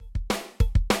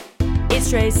It's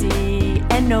Tracy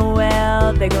and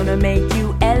Noel. They're gonna make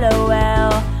you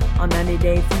LOL on 90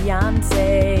 Day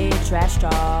Fiancé Trash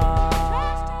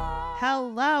Talk.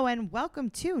 Hello and welcome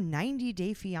to 90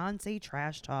 Day Fiancé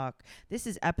Trash Talk. This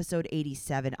is episode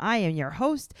 87. I am your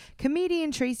host,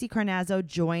 comedian Tracy Carnazzo,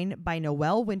 joined by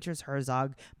Noel Winters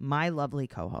Herzog, my lovely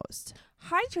co-host.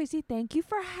 Hi, Tracy. Thank you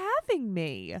for having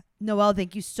me. Noel,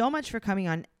 thank you so much for coming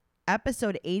on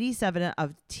episode 87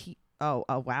 of Oh,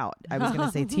 wow. I was going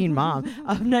to say Teen Mom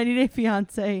of 90 Day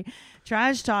Fiancé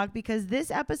Trash Talk, because this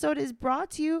episode is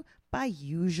brought to you by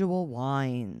Usual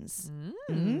Wines.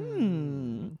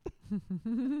 Little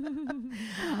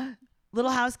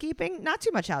housekeeping, not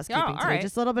too much housekeeping today, right.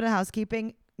 just a little bit of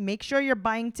housekeeping. Make sure you're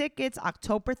buying tickets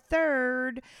October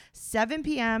 3rd, 7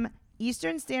 p.m.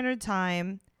 Eastern Standard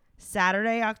Time.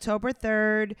 Saturday, October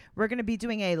 3rd, we're going to be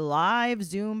doing a live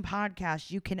Zoom podcast.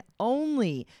 You can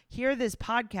only hear this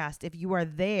podcast if you are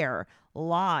there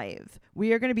live.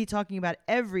 We are going to be talking about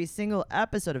every single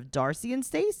episode of Darcy and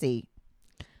Stacy.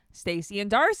 Stacy and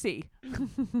Darcy.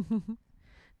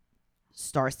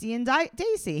 Starcy and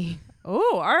Daisy.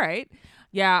 Oh, all right.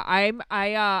 Yeah,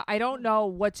 I don't know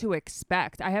what to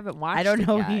expect. I haven't watched I don't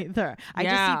know yet. either. I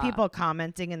just see people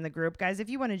commenting in the group. Guys, if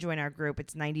you want to join our group,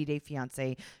 it's 90 Day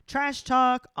Fiancé Trash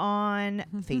Talk on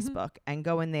Facebook, and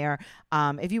go in there.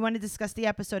 If you want to discuss the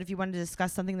episode, if you want to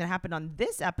discuss something that happened on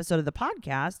this episode of the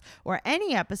podcast or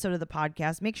any episode of the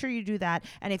podcast, make sure you do that.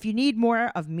 And if you need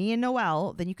more of me and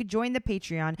Noel, then you could join the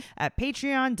Patreon at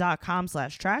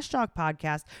patreon.com/Trash Talk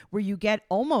Podcast, where you get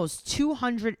almost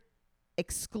 200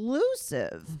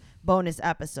 exclusive bonus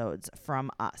episodes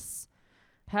from us.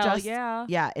 Hell yeah.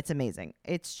 Yeah, it's amazing.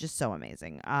 It's just so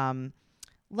amazing.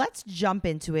 Let's jump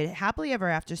into it. Happily Ever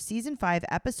After, season 5,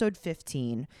 episode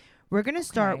 15. We're going to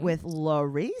start with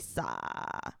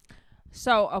Larissa.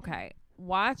 So, okay.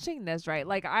 Watching this, right?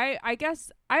 Like, I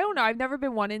guess, I don't know. I've never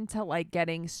been one into like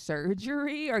getting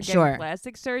surgery or getting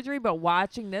plastic surgery, but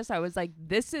watching this, I was like,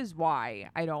 this is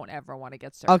why I don't ever want to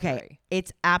get surgery. Okay.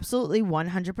 It's absolutely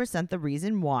 100% the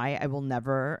reason why I will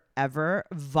never, ever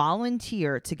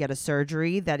volunteer to get a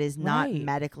surgery that is not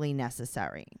medically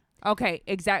necessary. Okay,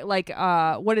 exactly. Like,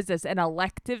 what is this? An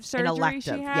elective surgery? An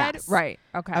elective, she had? yes. Right.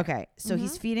 Okay. Okay. So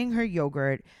he's feeding her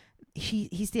yogurt.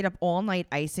 He stayed up all night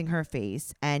icing her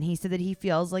face, and he said that he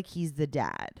feels like he's the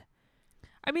dad.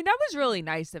 I mean, that was really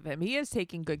nice of him. He is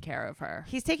taking good care of her.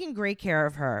 He's taking great care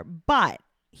of her, but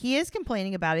he is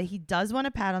complaining about it. He does want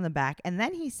a pat on the back. And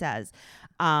then he says,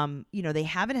 they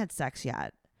haven't had sex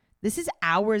yet. This is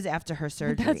hours after her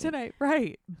surgery. That's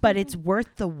right. But it's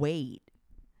worth the wait.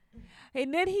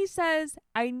 And then he says,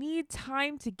 I need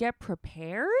time to get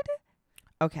prepared.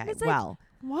 Okay, it's well,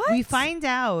 what? We find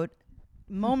out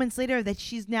moments later that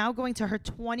she's now going to her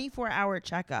 24-hour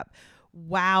checkup.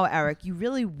 Wow, Eric, you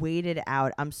really waited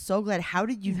out. I'm so glad. How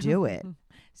did you do it?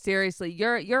 Seriously,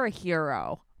 you're a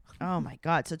hero. Oh my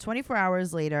God. So 24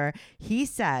 hours later, he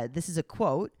said, this is a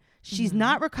quote, she's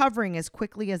not recovering as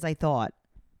quickly as I thought.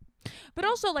 But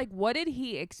also, like, what did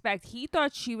he expect? He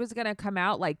thought she was going to come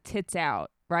out like tits out,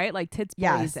 right? Like tits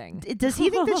blazing. Does he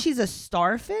think that she's a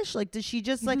starfish? Like, does she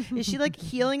just like, is she like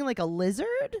healing like a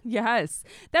lizard? Yes.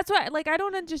 That's why, like, I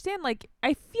don't understand. Like,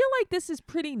 I feel like this is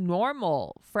pretty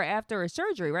normal for after a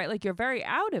surgery, right? Like, you're very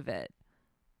out of it.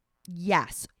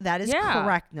 Yes, that is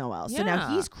correct, Noel. So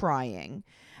now he's crying.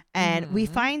 And we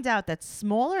find out that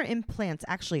smaller implants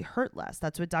actually hurt less.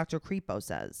 That's what Dr. Creepo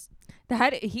says.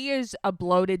 That he is a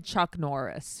bloated Chuck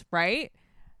Norris, right?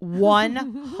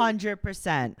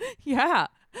 100%. Yeah.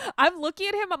 I'm looking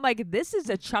at him. I'm like, this is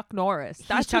a Chuck Norris.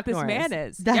 That's Chuck what this Norris. man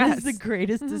is. That is the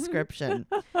greatest description.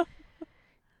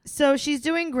 So she's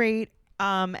doing great.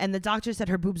 And the doctor said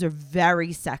her boobs are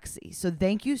very sexy. So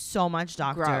thank you so much,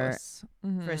 doctor,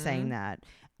 for saying that.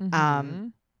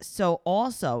 So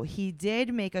also, he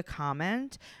did make a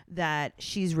comment that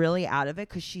she's really out of it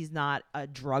because she's not a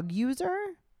drug user.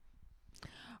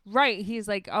 Right. He's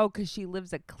like, oh, because she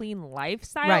lives a clean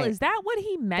lifestyle. Right. Is that what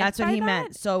he meant? That's what he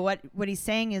meant. So what he's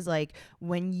saying is, like,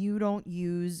 when you don't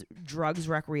use drugs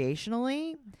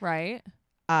recreationally, right,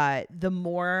 the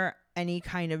more any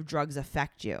kind of drugs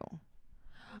affect you.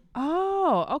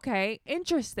 Oh, okay.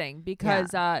 Interesting.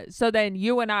 Because so then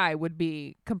you and I would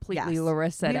be completely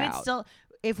Larissa'd out. Still,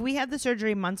 if we had the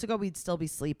surgery months ago, we'd still be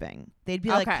sleeping. They'd be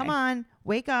like, come on,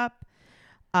 wake up.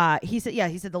 He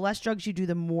said the less drugs you do,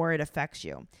 the more it affects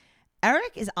you.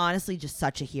 Eric is honestly just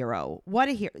such a hero. What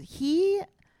a hero. He's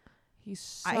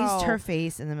iced her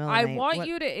face in the middle of the night. I want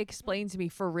you to explain to me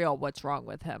for real what's wrong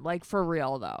with him. Like, for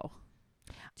real, though.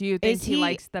 Do you think he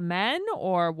likes the men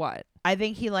or what? I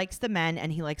think he likes the men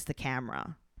and he likes the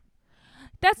camera.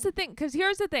 That's the thing, because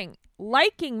here's the thing.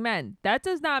 Liking men, that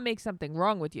does not make something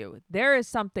wrong with you. There is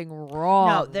something wrong.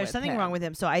 No, there's with something him. wrong with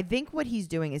him. So I think what he's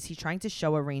doing is he's trying to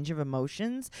show a range of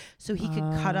emotions so he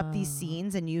could cut up these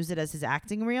scenes and use it as his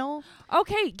acting reel.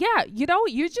 Okay, yeah. You know,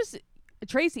 you just,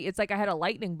 Tracy, it's like I had a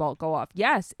lightning bolt go off.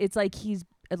 Yes, it's like he's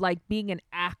like being an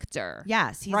actor.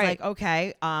 Yes, he's Right. like,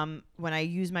 okay, when I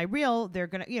use my reel, they're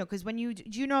gonna, because when do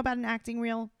you know about an acting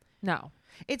reel? No.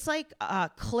 It's like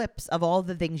clips of all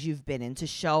the things you've been in to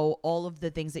show all of the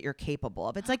things that you're capable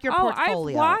of. It's like your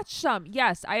portfolio. I've watched some.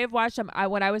 Yes, I have watched some.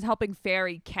 When I was helping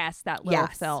Fairy cast that little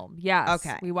Yes. film. Yes.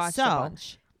 Okay. We watched a So,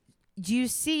 bunch. Do you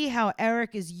see how Eric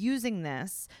is using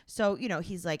this? So,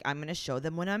 he's like, I'm going to show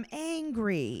them when I'm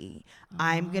angry.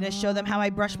 I'm going to show them how I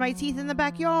brush my teeth in the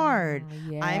backyard.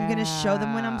 I'm going to show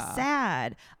them when I'm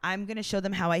sad. I'm going to show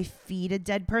them how I feed a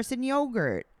dead person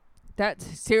yogurt.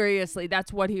 Seriously,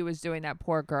 that's what he was doing, that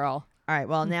poor girl. All right,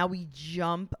 well, now we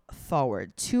jump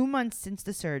forward 2 months since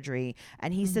the surgery.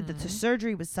 And he said that the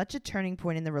surgery was such a turning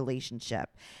point in the relationship.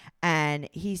 And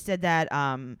he said that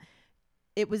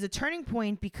it was a turning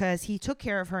point because he took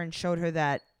care of her and showed her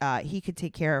that he could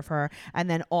take care of her. And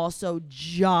then also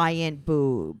giant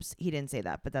boobs. He didn't say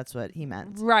that, but that's what he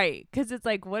meant. Right. Because it's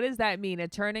like, what does that mean? A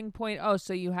turning point? Oh,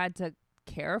 so you had to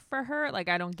care for her? Like,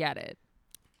 I don't get it.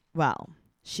 Well,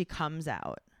 she comes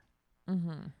out.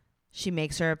 Mm-hmm. She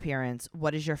makes her appearance.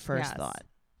 What is your first Yes. thought?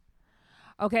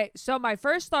 Okay, so my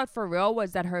first thought for real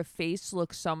was that her face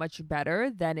looks so much better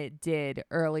than it did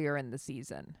earlier in the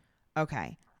season.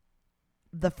 Okay.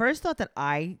 The first thought that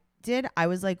I did, I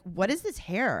was like, what is this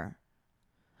hair?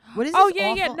 What is Oh, this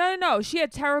yeah, yeah. awful- No. She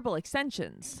had terrible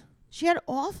extensions. She had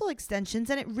awful extensions,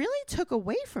 and it really took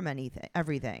away from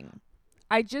everything.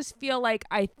 I just feel like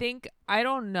I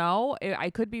don't know. I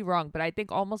could be wrong, but I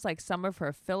think almost like some of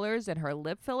her fillers and her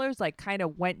lip fillers like kind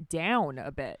of went down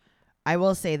a bit. I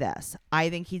will say this. I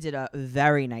think he did a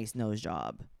very nice nose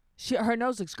job. Her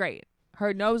nose looks great.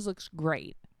 Her nose looks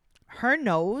great. Her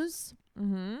nose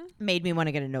Mm-hmm. made me want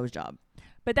to get a nose job.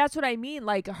 But that's what I mean.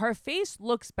 Like her face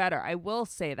looks better. I will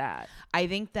say that. I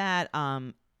think that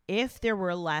if there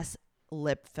were less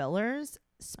lip fillers,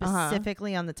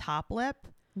 specifically on the top lip,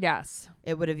 Yes.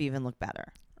 it would have even looked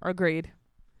better. Agreed.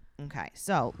 Okay,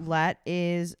 so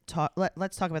let's talk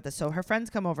about this. So her friends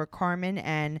come over, Carmen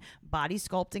and Body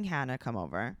Sculpting Hannah come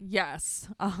over. Yes.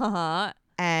 Uh-huh.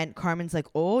 And Carmen's like,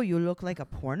 oh, you look like a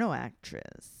porno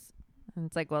actress. And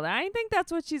it's like, well, I think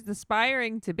that's what she's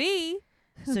aspiring to be.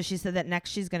 So she said that next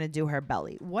she's going to do her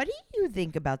belly. What do you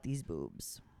think about these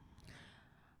boobs?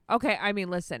 Okay, I mean,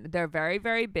 listen, they're very,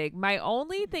 very big. My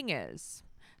only thing is,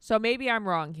 so maybe I'm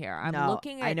wrong here. I'm No,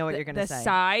 looking at I know what you're gonna the say.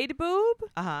 side boob.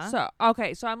 Uh-huh. So,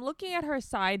 okay, so I'm looking at her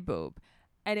side boob,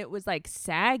 and it was like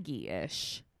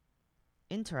saggy-ish.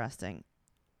 Interesting.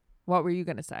 What were you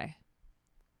going to say?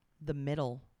 The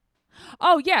middle.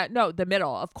 Oh, yeah, no, the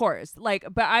middle, of course. Like,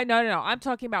 but no. I'm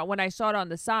talking about when I saw it on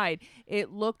the side, it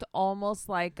looked almost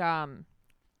like Like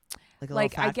a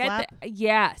like little fat I get flap?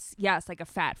 yes, like a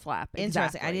fat flap. Interesting.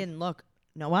 Exactly. I didn't look.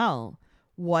 Noelle,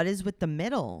 what is with the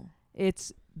middle?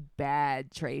 It's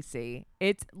bad, Tracy.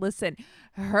 Listen,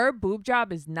 her boob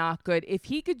job is not good. If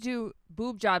he could do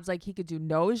boob jobs like he could do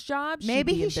nose jobs,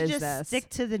 Maybe she'd be he in should business. just stick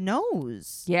to the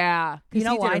nose. Yeah, You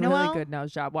know he did why, a Noelle? really good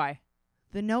nose job. Why?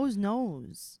 The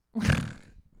nose.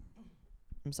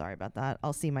 I'm sorry about that.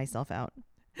 I'll see myself out.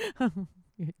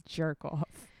 You jerk off.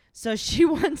 So she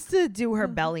wants to do her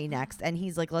belly next. And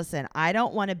he's like, listen, I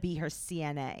don't want to be her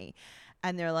CNA.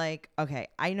 And they're like, okay,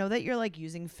 I know that you're like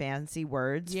using fancy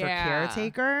words for Yeah.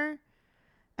 caretaker.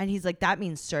 And he's like, that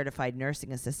means certified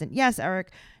nursing assistant. Yes,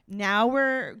 Eric. Now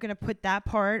we're going to put that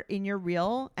part in your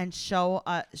reel and show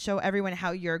everyone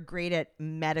how you're great at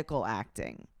medical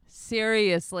acting.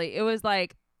 Seriously, it was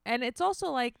like, and it's also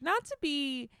like not to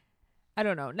be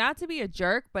a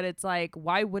jerk, but it's like,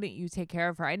 why wouldn't you take care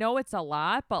of her? I know it's a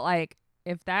lot, but like,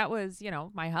 if that was,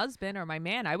 my husband or my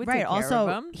man, I would take care Also, of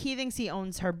him. he thinks he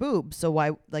owns her boobs. So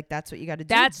why, like, that's what you got to do.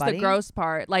 That's buddy. the gross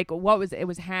part. Like, what was it? It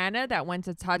was Hannah that went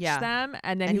to touch them,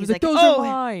 and then And he was he's like, like, "Those "Oh." are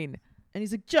mine." And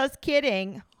he's like, just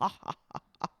kidding.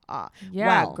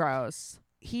 Yeah, Well, gross.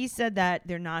 he said that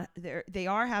they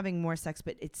are having more sex,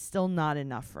 but it's still not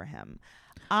enough for him.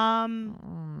 I'm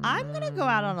going to go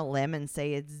out on a limb and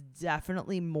say it's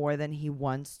definitely more than he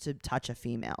wants to touch a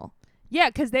female. Yeah,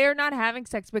 because they are not having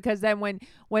sex. Because then when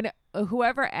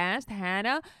whoever asked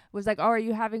Hannah was like, "Oh, are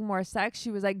you having more sex?"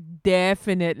 She was like,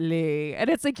 "Definitely." And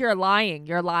it's like, you're lying.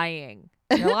 You're lying.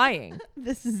 You're lying.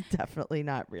 This is definitely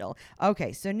not real.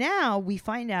 Okay, so now we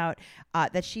find out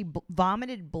that she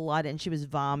vomited blood and she was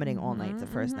vomiting all night the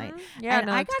first night. Yeah, and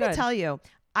no, I it's gotta good. tell you,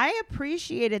 I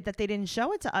appreciated that they didn't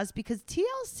show it to us because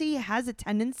TLC has a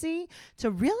tendency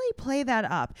to really play that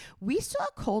up. We saw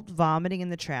Colt vomiting in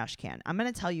the trash can. I'm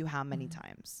going to tell you how many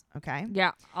times, okay?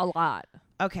 Yeah, a lot.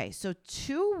 Okay, so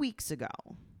 2 weeks ago,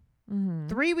 Mm-hmm.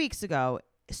 3 weeks ago,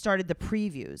 started the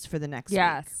previews for the next week.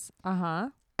 Yes. Uh-huh.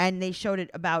 And they showed it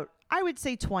about, I would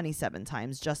say 27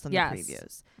 times just on the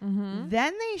previews. Mm-hmm.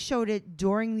 Then they showed it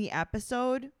during the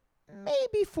episode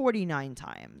maybe 49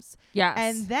 times. Yes.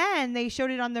 And then they showed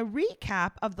it on the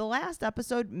recap of the last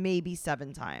episode maybe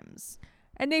 7 times.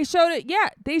 And they showed it,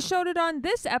 they showed it on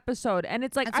this episode. And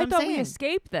it's like, That's I what I'm thought we saying.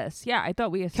 escaped this. Yeah, I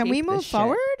thought we escaped Can we this move shit.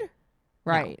 forward?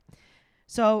 Right. No.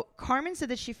 So Carmen said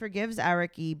that she forgives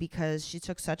Eric E because he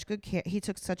took such good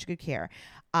care.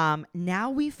 Now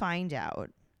we find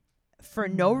out for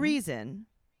no reason,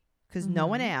 because no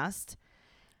one asked,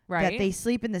 Right. that they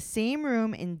sleep in the same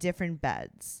room in different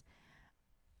beds.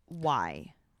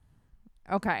 Why?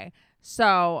 Okay.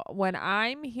 So when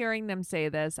I'm hearing them say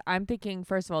this, I'm thinking,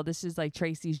 first of all, this is like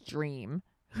Tracy's dream.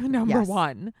 Number Yes.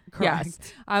 one. Correct. Yes.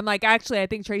 I'm like, actually, I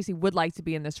think Tracy would like to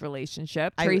be in this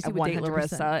relationship. I Tracy would date 100%.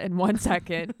 Larissa in 1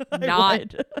 second, I not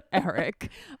would. Eric.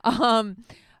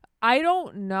 I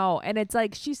don't know. And it's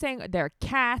like she's saying they're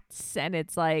cats and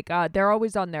it's like they're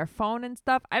always on their phone and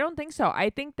stuff. I don't think so. I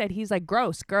think that he's like,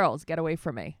 gross, girls, get away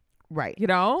from me. Right. You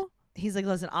know? He's like,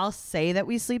 listen, I'll say that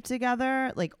we sleep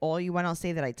together. Like, all you want, I'll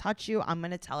say that I touch you. I'm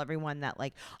going to tell everyone that,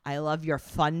 like, I love your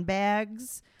fun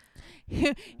bags.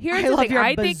 Here's I the love thing. your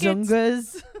I think it's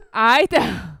bazungas.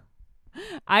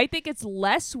 I think it's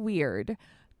less weird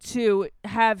to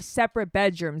have separate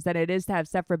bedrooms than it is to have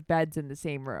separate beds in the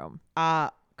same room.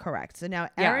 Correct. So now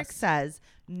Eric Yes. says,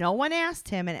 no one asked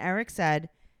him, and Eric said,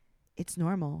 it's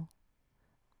normal.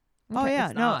 Oh, Okay, yeah.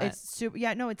 it's No, not. it's super.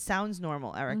 Yeah, no, it sounds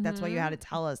normal, Eric. That's why you had to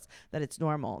tell us that it's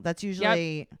normal. That's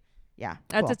usually, yeah.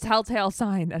 That's cool. a telltale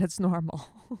sign that it's normal.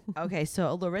 Okay,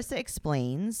 so Larissa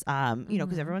explains, you know, because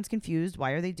Mm-hmm. everyone's confused.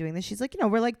 Why are they doing this? She's like, you know,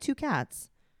 we're like 2 cats.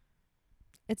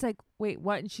 It's like, wait,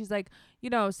 what? And she's like, you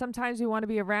know, sometimes we want to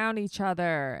be around each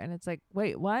other. And it's like,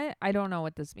 wait, what? I don't know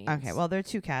what this means. Okay, well, they're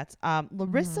 2 cats.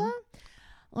 Larissa, Mm-hmm.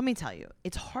 let me tell you,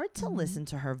 it's hard to listen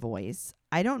to her voice.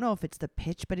 I don't know if it's the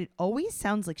pitch, but it always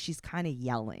sounds like she's kind of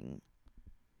yelling.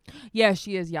 Yeah,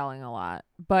 she is yelling a lot,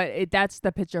 but that's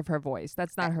the pitch of her voice.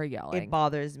 That's not her yelling. It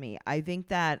bothers me. I think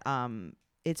that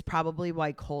it's probably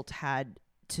why Colt had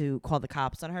to call the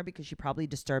cops on her, because she probably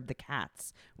disturbed the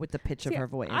cats with the pitch of See, her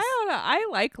voice. I don't know. I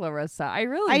like Larissa. I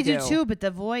really I do too, but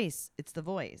the voice, it's the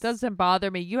voice. Doesn't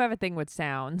bother me. You have a thing with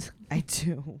sound. I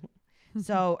do.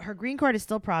 So her green card is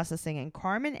still processing, and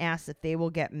Carmen asks if they will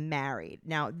get married.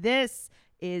 Now, this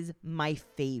is my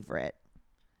favorite.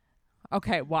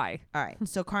 Okay, why? All right.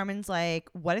 So Carmen's like,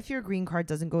 what if your green card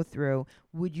doesn't go through?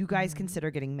 Would you guys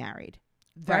consider getting married?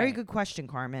 Very Right. good question,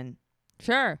 Carmen.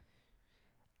 Sure.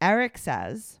 Eric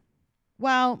says,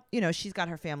 well, you know, she's got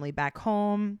her family back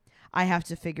home. I have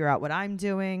to figure out what I'm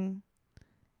doing.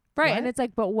 Right. What? And it's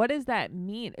like, but what does that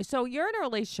mean? So you're in a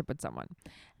relationship with someone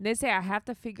and they say, I have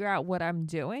to figure out what I'm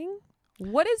doing.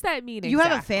 What does that mean? You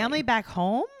have a exactly? family back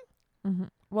home? Mm-hmm.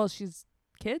 Well, she's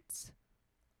kids.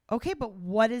 Okay, but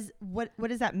what does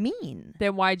that mean?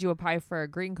 Then why'd you apply for a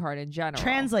green card in general?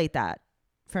 Translate that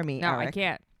for me, No, Eric. I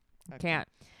can't. I Okay. can't.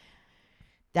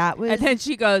 That was And then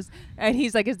she goes, and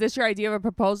he's like, is this your idea of a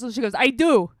proposal? She goes, I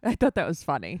do. I thought that was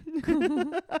funny.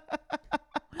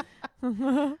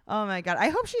 oh my God. I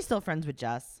hope she's still friends with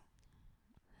Jess.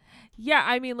 Yeah,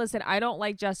 I mean, listen, I don't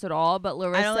like Jess at all, but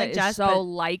Larissa like is Jess, so but-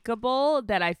 likable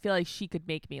that I feel like she could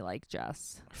make me like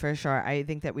Jess. For sure. I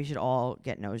think that we should all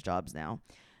get nose jobs now.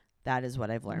 That is what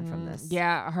I've learned from this.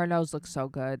 Yeah, her nose looks so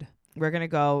good. We're going to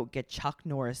go get Chuck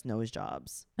Norris nose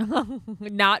jobs.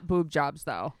 Not boob jobs,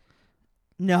 though.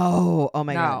 No. Oh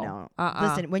my God, No. no.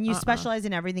 Listen, when you specialize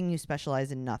in everything, you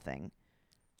specialize in nothing.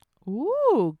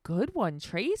 Ooh, good one,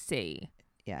 Tracy.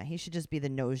 Yeah, he should just be the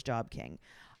nose job king.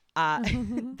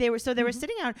 They were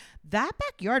sitting out. That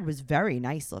backyard was very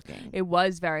nice looking. It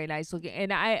was very nice looking.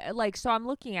 And so I'm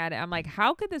looking at it. I'm like,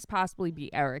 how could this possibly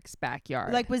be Eric's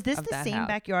backyard? Like, was this of the that same house?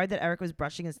 backyard that Eric was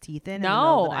brushing his teeth in?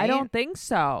 No, I don't think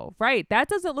so. Right. That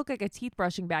doesn't look like a teeth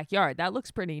brushing backyard. That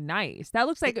looks pretty nice. That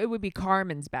looks like it would be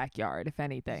Carmen's backyard, if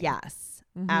anything. Yes,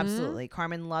 Mhm. absolutely.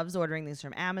 Carmen loves ordering things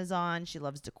from Amazon. She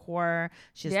loves decor.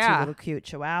 She has 2 Yeah. little cute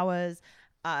chihuahuas.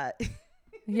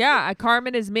 Yeah,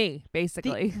 Carmen is me,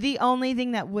 basically. The only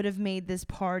thing that would have made this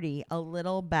party a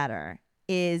little better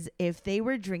is if they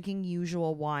were drinking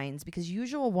usual wines, because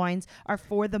usual wines are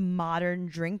for the modern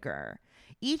drinker.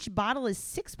 Each bottle is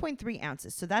 6.3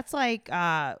 ounces. So that's like,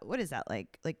 what is that?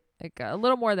 Like a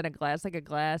little more than a glass, like a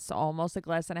glass, almost a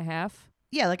glass and a half.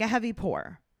 yeah, like a heavy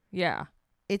pour. Yeah.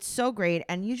 It's so great.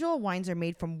 And Usual Wines are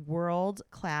made from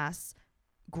world-class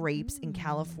grapes in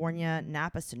California,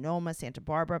 Napa, Sonoma, Santa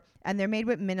Barbara, and they're made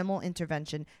with minimal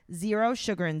intervention, 0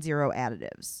 sugar and 0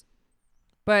 additives.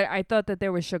 But I thought that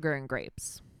there was sugar in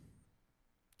grapes.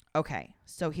 Okay,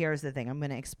 so here's the thing. I'm going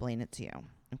to explain it to you,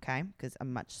 okay? Because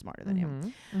I'm much smarter than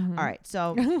you. All right,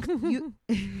 so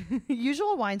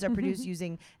Usual Wines are produced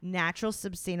using natural,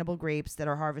 sustainable grapes that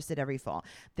are harvested every fall.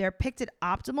 They're picked at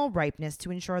optimal ripeness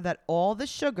to ensure that all the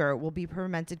sugar will be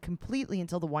fermented completely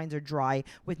until the wines are dry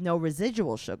with no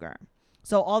residual sugar.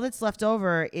 So all that's left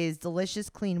over is delicious,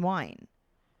 clean wine.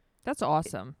 That's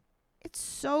awesome. It's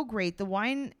so great.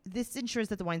 This ensures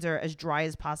that the wines are as dry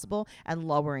as possible and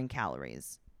lower in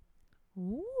calories.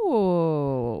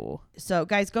 Ooh. So,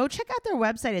 guys, go check out their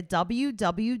website at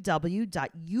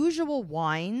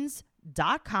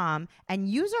www.usualwines.com and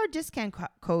use our discount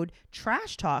code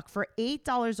Trash Talk for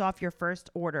 $8 off your first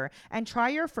order and try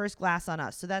your first glass on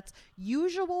us. So that's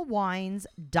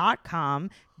usualwines.com,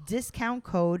 discount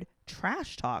code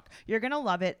Trash Talk. You're going to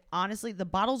love it. Honestly, the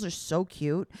bottles are so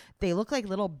cute. They look like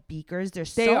little beakers. They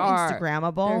so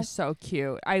Instagrammable. They're so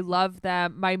cute. I love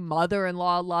them. My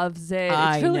mother-in-law loves it.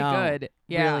 I it's really know. good.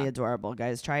 Yeah. Really adorable,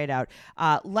 guys. Try it out.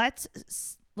 Let's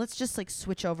just like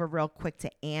switch over real quick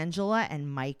to Angela and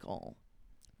Michael.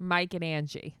 Mike and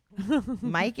Angie.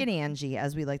 Mike and Angie,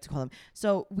 as we like to call them.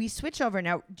 So we switch over.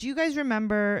 Now, do you guys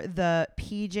remember the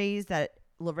PJs that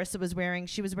Larissa was wearing?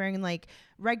 She was wearing like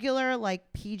regular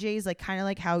like PJs, like kind of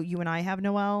like how you and I have,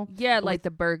 Noelle. Yeah, like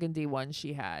the burgundy one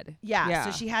she had. Yeah,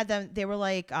 so she had them. They were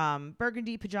like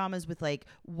burgundy pajamas with like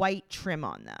white trim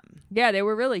on them. Yeah, they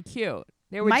were really cute.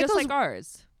 They were just like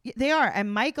ours. They are.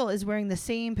 And Michael is wearing the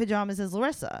same pajamas as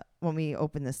Larissa when we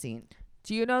open the scene.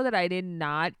 Do you know that I did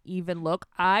not even look?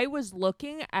 I was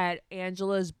looking at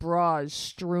Angela's bras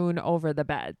strewn over the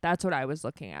bed. That's what I was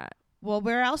looking at. Well,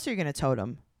 where else are you going to tote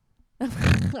them?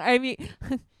 I mean,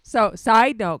 so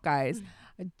side note, guys,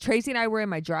 Tracy and I were in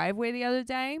my driveway the other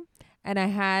day and I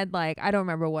had like, I don't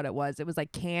remember what it was. It was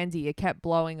like candy. It kept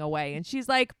blowing away. And she's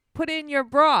like, put in your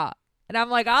bra. And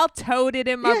I'm like, I'll tote it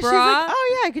in my bra. She's like,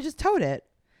 oh yeah, I could just tote it.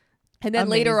 And then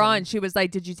later on, she was like,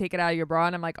 did you take it out of your bra?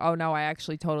 And I'm like, oh no, I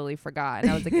actually totally forgot.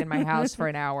 And I was like in my house for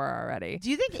an hour already.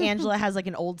 Do you think Angela has like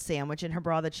an old sandwich in her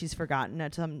bra that she's forgotten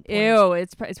at some point? Ew,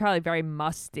 it's probably very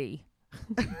musty.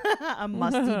 A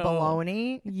musty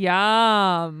bologna.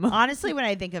 Yum. Honestly, when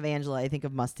I think of Angela, I think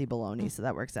of musty bologna, so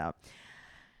that works out.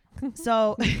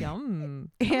 So Yum.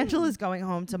 Angela's going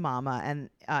home to Mama, and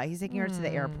he's taking her to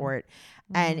the airport.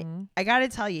 And I got to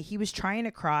tell you, he was trying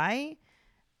to cry.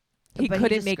 He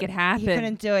couldn't make it happen. He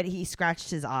couldn't do it. He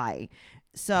scratched his eye.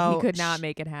 So he could not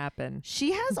make it happen.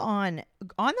 She has on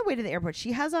the way to the airport,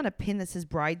 she has on a pin that says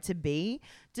bride to be.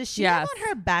 Does she have on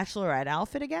her bachelorette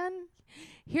outfit again?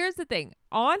 Here's the thing.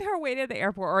 On her way to the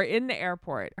airport or in the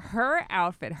airport, her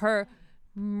outfit, her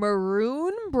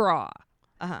maroon bra,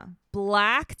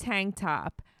 black tank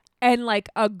top, and like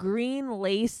a green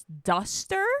lace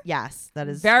duster. Yes, that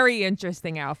is very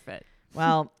interesting outfit.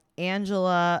 Well,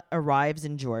 Angela arrives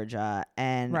in Georgia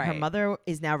and her mother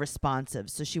is now responsive.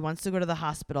 So she wants to go to the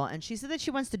hospital, and she said that she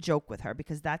wants to joke with her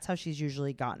because that's how she's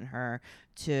usually gotten her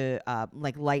to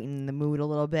like lighten the mood a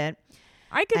little bit.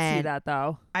 I could see that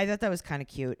though. I thought that was kind of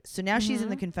cute. So now she's in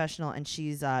the confessional and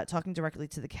she's talking directly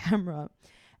to the camera.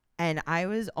 And I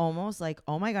was almost like,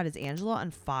 oh my God, is Angela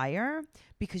on fire?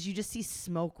 Because you just see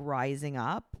smoke rising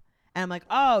up. And I'm like,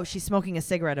 oh, she's smoking a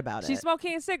cigarette about it. She's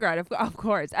smoking a cigarette, of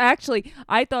course. Actually,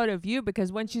 I thought of you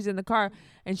because when she's in the car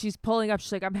and she's pulling up,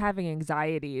 she's like, I'm having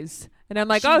anxieties. And I'm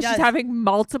like, she's having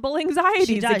multiple anxieties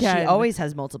She does. again. She always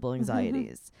has multiple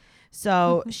anxieties.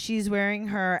 So she's wearing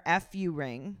her FU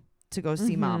ring to go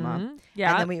see Mama.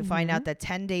 Yeah. And then we find out that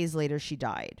 10 days later, she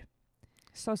died.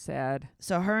 So sad.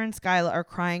 So her and Skyla are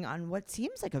crying on what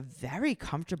seems like a very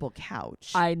comfortable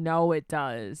couch. I know it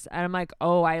does. And I'm like,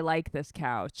 oh, I like this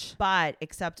couch. But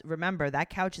except remember, that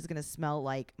couch is going to smell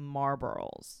like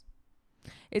Marlboros.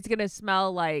 It's going to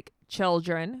smell like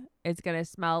children. It's going to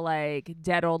smell like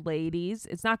dead old ladies.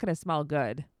 It's not going to smell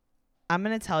good. I'm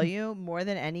going to tell you, more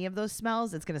than any of those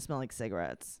smells, it's going to smell like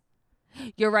cigarettes.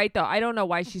 You're right, though. I don't know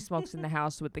why she smokes in the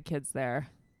house with the kids there.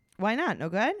 Why not? No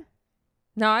good?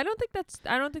 No, I don't think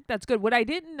that's good. What I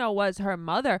didn't know was her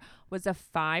mother was a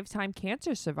 5-time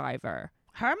cancer survivor.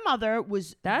 Her mother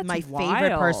was my wild.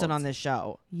 favorite person on this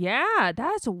show. Yeah,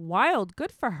 that's wild.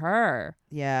 Good for her.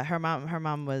 Yeah, her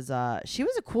mom was she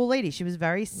was a cool lady. She was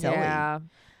very silly. Yeah.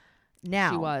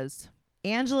 Now she was.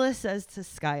 Angela says to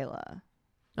Skyla,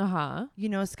 you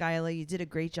know, Skyla, you did a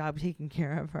great job taking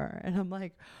care of her. And I'm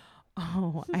like,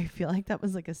 oh, I feel like that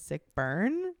was like a sick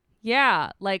burn. Yeah,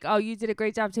 like, oh, you did a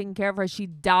great job taking care of her. She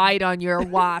died on your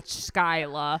watch,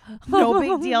 Skyla. No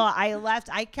big deal.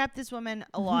 I kept this woman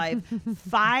alive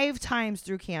 5 times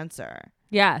through cancer.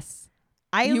 Yes.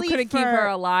 You couldn't keep her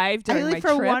alive during my trip.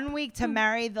 trip? For 1 week to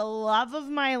marry the love of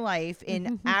my life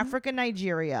in Africa,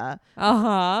 Nigeria.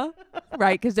 Uh-huh.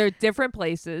 Right, because they're different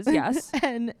places, yes.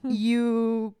 And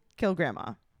you kill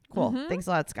grandma. Cool. Thanks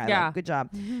a lot, Skylar. Yeah. Good job.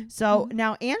 So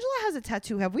now Angela has a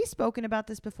tattoo. Have we spoken about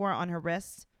this before on her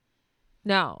wrist?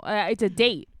 No, it's a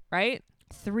date, right?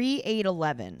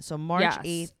 3/8/11. So March Yes.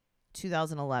 8th,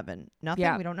 2011. Nothing?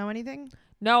 Yeah. We don't know anything?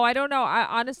 No, I don't know.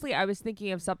 Honestly, I was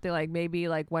thinking of something like maybe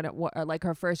like when like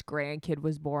her first grandkid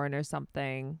was born or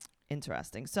something.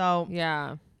 Interesting. So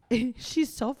Yeah.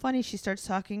 she's so funny. She starts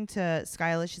talking to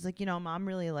Skylar. She's like, Mom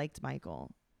really liked Michael.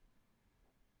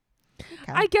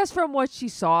 Okay. I guess from what she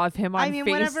saw of him on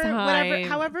whatever, FaceTime.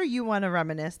 however you want to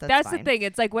reminisce, that's the fine. thing.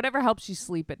 It's like whatever helps you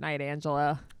sleep at night,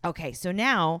 Angela. Okay, so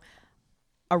now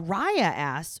Araya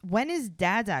asks, when is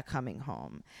Dada coming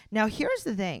home? Now, here's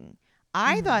the thing.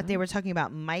 I thought they were talking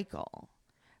about Michael,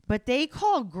 but they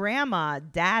call Grandma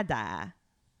Dada.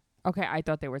 Okay, I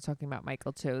thought they were talking about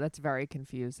Michael too. That's very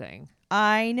confusing.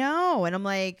 I know. And I'm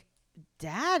like,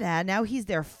 Dada? Now he's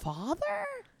their father?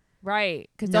 Right,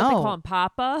 because don't they No. call him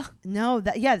Papa? No,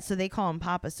 so they call him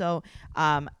Papa. So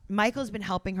Michael's been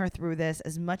helping her through this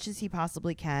as much as he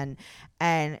possibly can.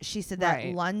 And she said that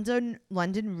Right. London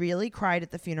really cried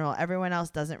at the funeral. Everyone else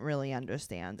doesn't really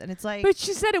understand. And it's like, But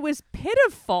she said it was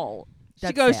pitiful. She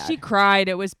That's goes, sad. she cried.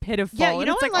 It was pitiful. yeah, you And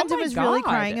know it's what like, London oh my was really God.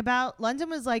 crying about? London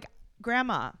was like,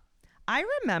 Grandma, I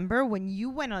remember when you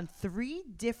went on 3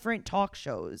 different talk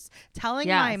shows telling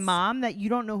my Yes. mom that you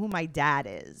don't know who my dad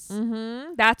is.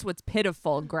 Mm-hmm. That's what's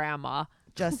pitiful, Grandma.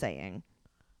 Just saying.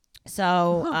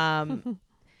 So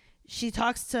she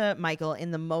talks to Michael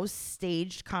in the most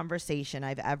staged conversation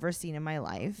I've ever seen in my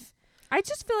life. I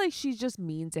just feel like she's just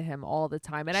mean to him all the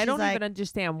time, and I She's don't like- even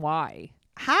understand why.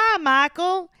 Hi,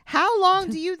 Michael. How long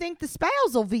do you think the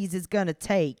spousal visa is going to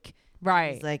take?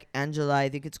 Right. He's like, Angela, I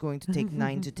think it's going to take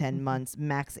 9 to 10 months,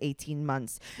 max 18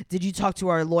 months. Did you talk to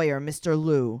our lawyer, Mr.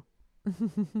 Lou?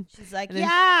 She's like, And then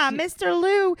yeah, Mr.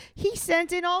 Lou, he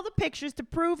sent in all the pictures to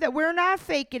prove that we're not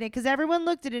faking it because everyone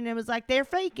looked at it and it was like, they're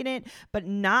faking it. But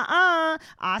nah,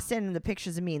 I sent him the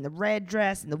pictures of me in the red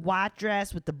dress and the white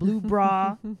dress with the blue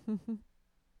bra.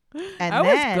 And that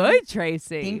then, was good,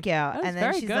 Tracy. Thank you. was And then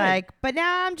very she's good. like, but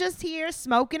now I'm just here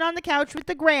smoking on the couch with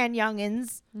the grand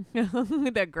youngins.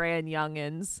 The grand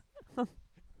youngins.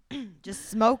 Just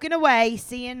smoking away,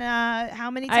 seeing how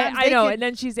many times I know. could, And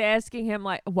then she's asking him,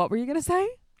 like, what were you going to say?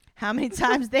 how many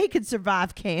times they could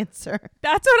survive cancer.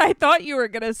 That's what I thought you were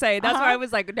going to say. That's why Uh-huh. I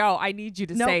was like, no, I need you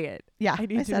to Nope. say it. Yeah, I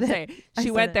need you said to it. say it. I She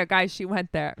said went it. there, guys. She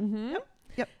went there. Mm-hmm.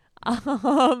 Yep.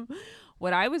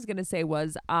 What I was going to say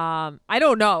was, I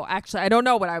don't know. Actually, I don't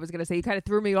know what I was going to say. You kind of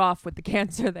threw me off with the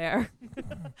cancer there.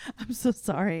 I'm so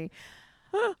sorry.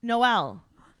 Noelle,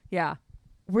 Yeah.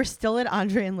 we're still at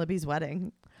Andre and Libby's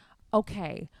wedding.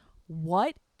 Okay.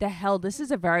 What the hell? This is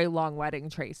a very long wedding,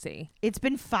 Tracy. It's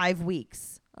been 5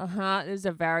 weeks. Uh-huh. This is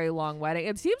a very long wedding.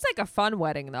 It seems like a fun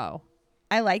wedding, though.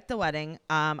 I like the wedding.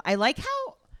 I like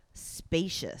how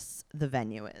spacious the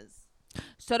venue is.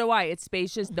 So do I. It's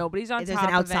spacious. Nobody's on There's top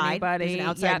an outside. of anybody. There's an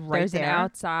outside Yep, right there's there. an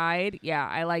outside. Yeah,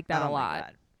 I like that Oh a my lot.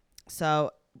 God.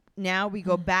 So now we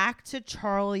go back to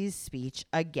Charlie's speech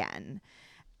again.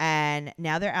 And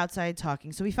now they're outside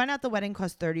talking. So we find out the wedding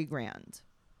cost $30,000.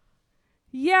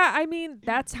 Yeah, I mean,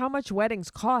 that's how much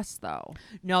weddings cost, though.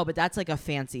 No, but that's like a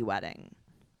fancy wedding.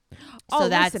 Oh, So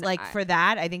that's listen, like for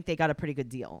that, I think they got a pretty good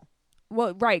deal.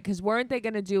 Well, right, because weren't they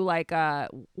going to do like,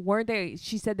 weren't they,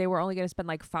 she said they were only going to spend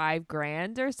like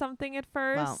 $5,000 or something at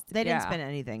first. Well, they didn't Yeah. spend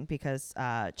anything because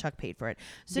Chuck paid for it.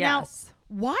 So Yes.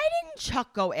 now, why didn't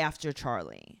Chuck go after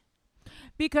Charlie?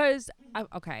 Because,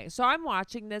 okay, so I'm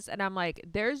watching this and I'm like,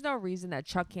 there's no reason that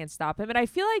Chuck can't stop him. And I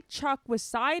feel like Chuck was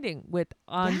siding with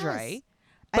Andre. Yes.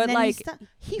 But And then like,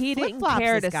 he didn't flip-flops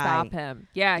care this to guy. stop him.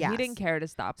 Yeah, Yes. he didn't care to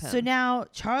stop him. So now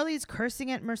Charlie's cursing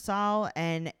at Marcel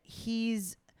and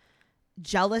he's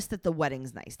jealous that the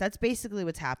wedding's nice. That's basically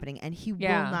what's happening. And he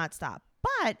Yeah. will not stop.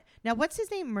 But now what's his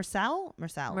name? Marcel?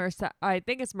 I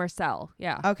think it's Marcel.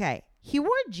 Yeah. Okay. He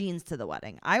wore jeans to the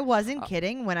wedding. I wasn't Oh.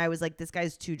 kidding when I was like, this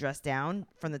guy's too dressed down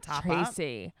from the top up.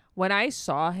 Tracy, when I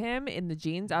saw him in the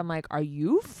jeans, I'm like, are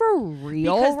you for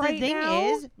real Because right the thing now?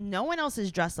 is, no one else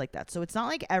is dressed like that. So it's not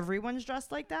like everyone's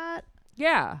dressed like that.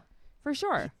 Yeah, for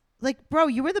sure. Like, bro,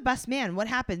 you were the best man. What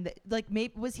happened? Like,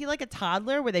 maybe was he like a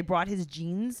toddler where they brought his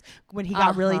jeans when he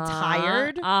got really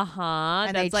tired? Uh-huh.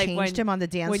 And That's they like changed him on the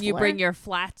dance when you floor? bring your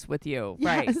flats with you.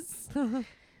 Yes.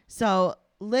 So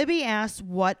Libby asks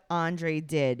what Andre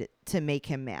did to make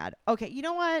him mad. Okay, you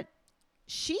know what?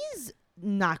 She's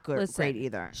not good. Listen, great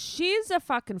either. She's a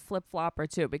fucking flip-flopper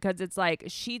too, because it's like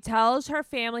she tells her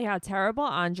family how terrible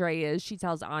Andre is. She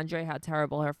tells Andre how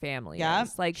terrible her family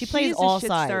is. Like she plays she's all a shit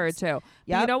sides. stirrer too. But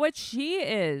Yep. you know what? She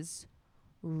is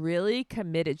really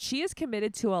committed. She is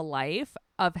committed to a life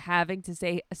of having to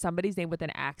say somebody's name with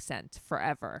an accent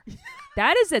forever.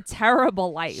 That is a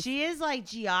terrible life. She is like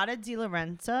Giada De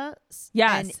Laurentiis.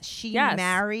 Yes. And she Yes.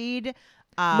 married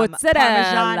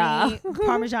Mozzarella.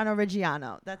 Parmigiano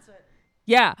Reggiano. That's what.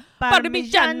 Yeah.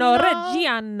 Parmigiano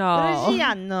Reggiano.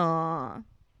 Reggiano.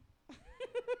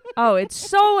 Oh, it's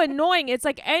so annoying. It's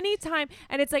like anytime,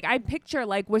 and it's like I picture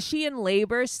like, was she in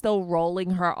labor still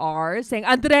rolling her R's saying,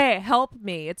 Andre, help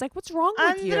me? It's like, what's wrong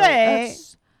with you? Andre.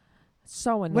 That's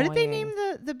so annoying. What did they name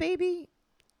the baby?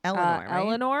 Eleanor, right?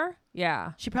 Eleanor?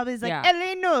 Yeah. She probably is like, Yeah.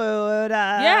 Eleanor.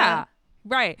 Yeah.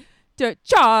 Right.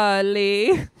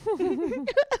 Charlie.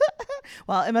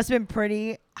 Well, it must have been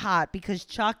pretty hot because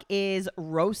Chuck is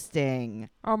roasting.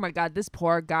 Oh my God, this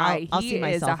poor guy. I'll he see is a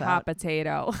myself hot out.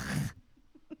 potato.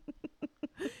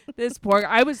 This poor guy.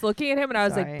 I was looking at him and I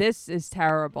was Sorry. like, this is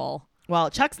terrible. Well,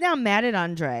 Chuck's now mad at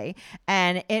Andre,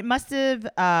 and it must have.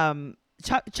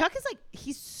 Chuck is like,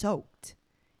 he's soaked.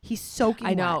 He's soaking.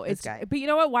 I know. wet, this guy. But you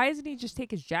know what? Why doesn't he just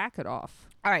take his jacket off?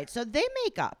 All right, so they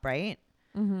make up, right?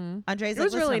 Mm-hmm. Andre's It like,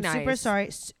 was listen, really I'm super nice. sorry.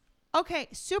 Okay,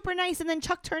 super nice. And then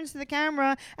Chuck turns to the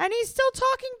camera and he's still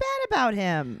talking bad about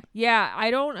him. Yeah,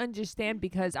 I don't understand,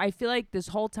 because I feel like this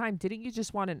whole time, didn't you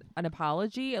just want an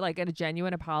apology, like a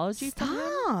genuine apology from him?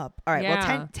 Stop. All right, Yeah.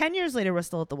 well, 10 years later, we're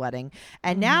still at the wedding.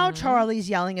 And now Charlie's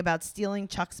yelling about stealing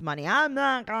Chuck's money. I'm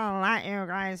not going to let you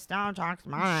guys steal Chuck's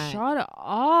money. Shut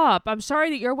up. I'm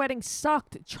sorry that your wedding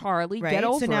sucked, Charlie. Right? Get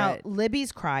over so now it.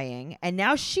 Libby's crying and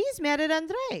now she's mad at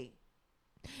Andre.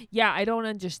 Yeah, I don't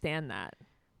understand that.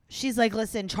 She's like,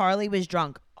 listen, Charlie was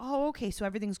drunk. Oh, okay. So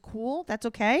everything's cool. That's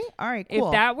okay. All right, cool.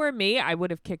 If that were me, I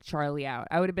would have kicked Charlie out.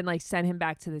 I would have been like, send him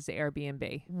back to this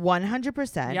Airbnb.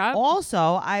 100%. Yep. Also,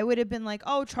 I would have been like,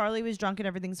 oh, Charlie was drunk and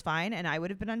everything's fine. And I would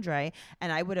have been Andre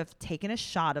and I would have taken a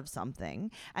shot of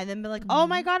something and then be like, oh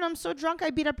my God, I'm so drunk. I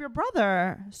beat up your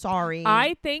brother. Sorry.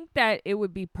 I think that it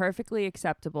would be perfectly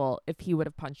acceptable if he would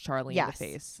have punched Charlie in the Yes.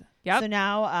 face. Yep. So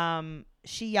now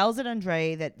she yells at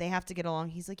Andre that they have to get along.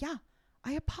 He's like, yeah,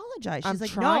 I apologize. She's I'm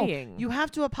like, trying. no, you have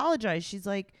to apologize. He's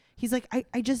like,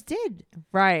 I just did.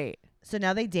 Right. So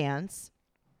now they dance.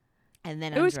 And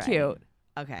then It was Andre- cute.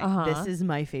 Okay. Uh-huh. This is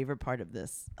my favorite part of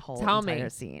this whole Tell me. entire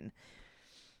scene.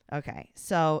 Okay.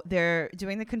 So they're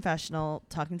doing the confessional,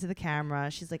 talking to the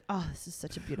camera. She's like, oh, this is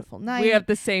such a beautiful night. We have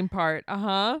the same part.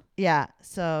 Uh-huh. Yeah.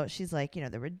 So she's like,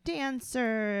 there were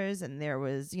dancers and there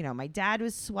was, my dad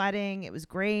was sweating. It was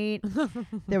great.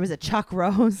 There was a Chuck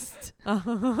roast.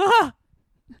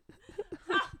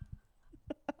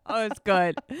 Oh, it's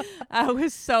good. That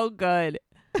was so good.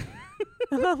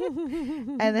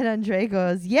 And then Andre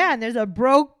goes, yeah, and there's a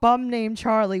broke bum named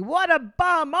Charlie. What a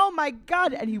bum. Oh my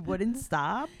God. And he wouldn't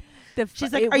stop.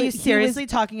 She's like, are you seriously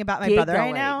talking about my brother right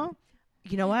giggling. now?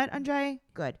 You know what, Andre?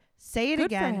 Good. Say it Good for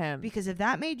again. him. Because if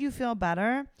that made you feel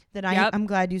better, then Yep. I'm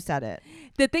glad you said it.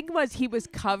 The thing was, he was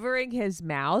covering his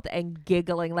mouth and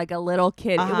giggling like a little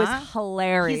kid. It Uh-huh. was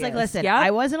hilarious. He's like, listen, Yep. I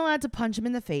wasn't allowed to punch him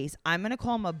in the face. I'm going to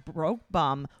call him a broke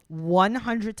bum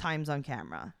 100 times on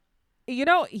camera.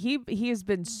 he has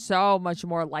been so much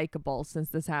more likable since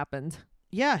this happened.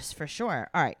 Yes, for sure.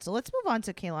 All right, so let's move on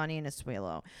to Kehlani and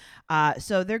Asuelo.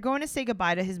 So they're going to say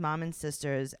goodbye to his mom and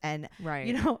sisters. And,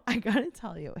 Right. I got to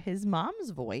tell you, his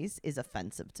mom's voice is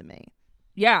offensive to me.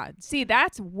 Yeah. See,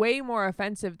 that's way more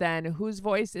offensive than whose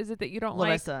voice is it that you don't like?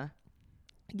 Larissa.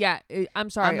 Yeah. I'm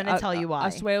sorry. I'm gonna tell you why.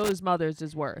 Asuelo's mother's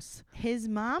is worse. His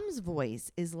mom's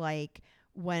voice is like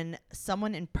when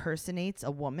someone impersonates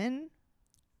a woman.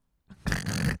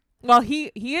 Well, he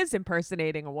is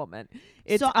impersonating a woman.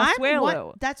 It's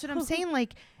Asuelo. That's what I'm saying.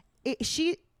 Like,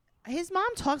 his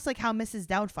mom talks like how Mrs.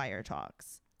 Doubtfire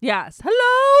talks. Yes.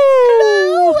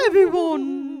 Hello. Hello,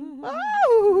 everyone.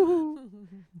 Oh.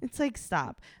 It's like,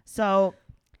 stop. So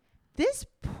this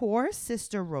poor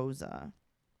sister Rosa.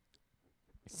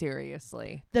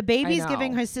 Seriously. The baby's I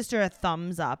giving know. her sister a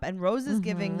thumbs up, and Rosa's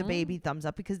giving the baby thumbs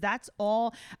up because that's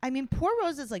all. I mean, poor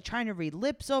Rosa's like trying to read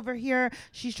lips over here.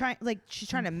 She's trying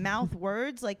to mouth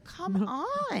words. Like, come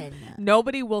on.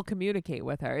 Nobody will communicate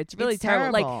with her. It's really It's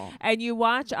terrible. terrible. Like, and you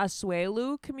watch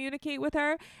Asuelu communicate with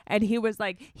her, and he was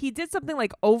like, he did something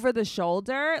like over the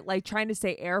shoulder, like trying to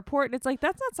say airport, and it's like,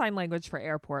 that's not sign language for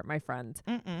airport, my friend.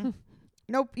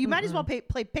 Nope. You might as well play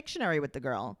Pictionary with the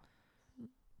girl.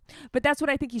 But that's what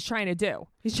I think he's trying to do.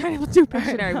 He's trying to do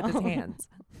Pictionary with his hands.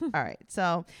 All right.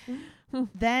 So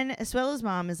then Asuela's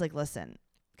mom is like, listen,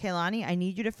 Kehlani, I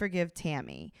need you to forgive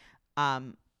Tammy.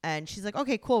 And she's like,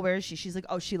 okay, cool. Where is she? She's like,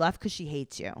 oh, she left because she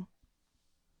hates you.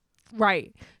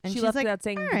 Right. And she she's left like, without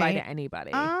saying all goodbye right. to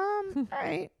anybody. All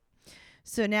right.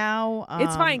 So now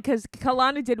it's fine because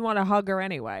Kalani didn't want to hug her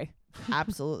anyway.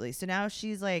 Absolutely. So now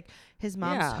she's like, his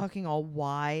mom's talking all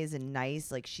wise and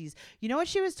nice. Like she's, you know what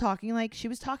she was talking like? She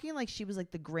was talking like she was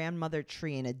like the grandmother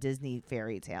tree in a Disney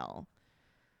fairy tale.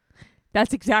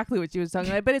 That's exactly what she was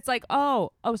talking about. But it's like,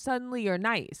 oh, suddenly you're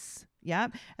nice.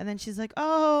 Yep. And then she's like,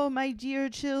 oh, my dear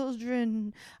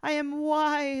children, I am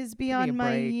wise beyond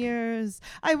my years.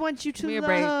 I want you to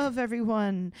love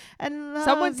everyone and love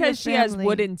Someone says she has family.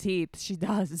 wooden teeth. She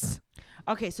does.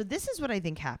 Okay, so this is what I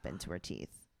think happened to her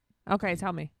teeth. Okay,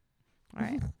 tell me. All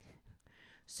right.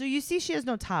 So you see she has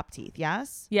no top teeth,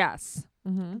 yes? Yes.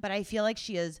 Mm-hmm. But I feel like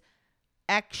she has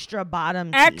extra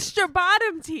bottom teeth. Extra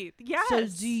bottom teeth. Yes. So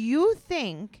do you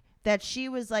think that she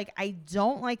was like, I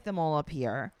don't like them all up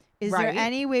here. Is there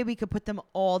any way we could put them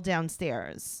all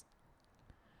downstairs?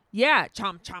 Yeah.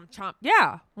 Chomp, chomp, chomp.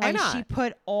 Yeah. Why not? And she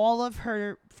put all of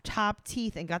her top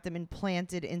teeth and got them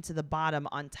implanted into the bottom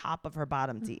on top of her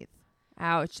bottom teeth.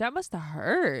 Ouch. That must have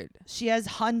hurt. She has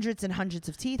hundreds and hundreds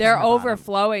of teeth. They're on her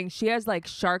overflowing. She has like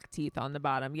shark teeth on the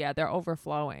bottom. Yeah, they're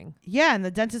overflowing. Yeah, and the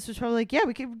dentist was probably like, yeah,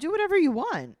 we can do whatever you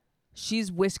want.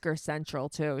 She's whisker central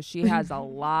too. She has a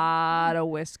lot of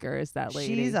whiskers, that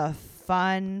lady. She's a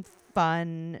fun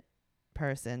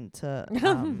person to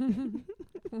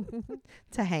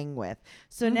to hang with.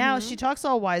 So now she talks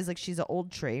all wise like she's an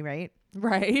old tree, right?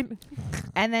 Right.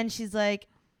 And then she's like,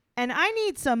 and I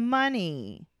need some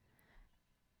money.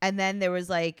 And then there was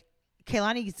like,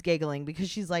 Kehlani's giggling because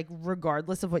she's like,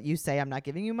 regardless of what you say, I'm not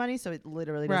giving you money. So it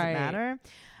literally doesn't matter.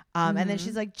 And then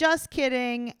she's like, just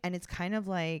kidding. And it's kind of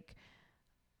like,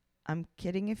 I'm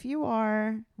kidding if you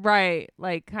are. Right.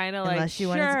 Like kind of like, unless she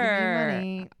wanted to give you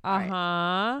money.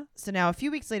 Uh-huh. Right. So now a few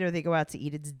weeks later, they go out to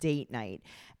eat. It's date night.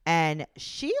 And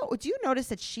do you notice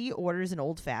that she orders an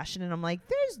old fashioned? And I'm like,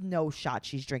 there's no shot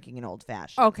she's drinking an old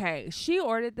fashioned. Okay. She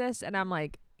ordered this and I'm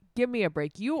like, give me a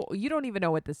break. You don't even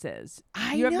know what this is.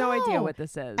 You have no idea what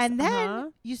this is. And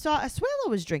then you saw Asuela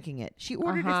was drinking it. She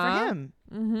ordered it for him.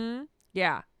 Mm-hmm.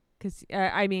 Yeah. Because,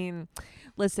 I mean,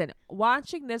 listen,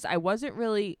 watching this, I wasn't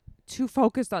really too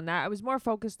focused on that. I was more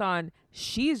focused on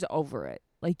she's over it.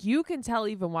 Like, you can tell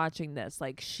even watching this,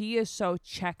 like, she is so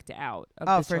checked out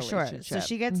of this relationship. So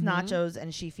she gets nachos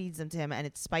and she feeds them to him, and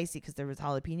it's spicy because there was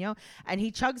jalapeno, and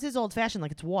he chugs his old fashioned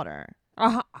like it's water.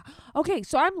 Okay,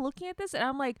 so I'm looking at this and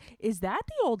I'm like, is that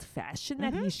the old fashioned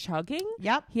that he's chugging?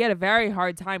 Yep. He had a very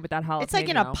hard time with that jalapeno. It's like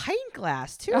in a pint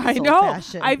glass too. I know.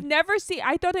 I've never seen.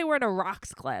 I thought they were in a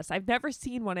rocks glass. I've never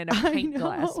seen one in a pint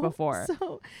glass before.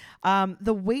 So,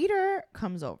 the waiter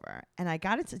comes over, and I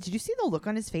got it. Did you see the look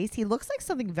on his face? He looks like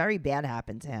something very bad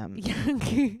happened to him.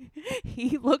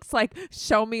 He looks like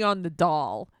show me on the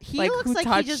doll. He looks like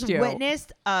he just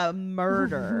witnessed a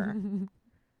murder.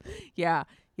 Yeah.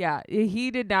 Yeah,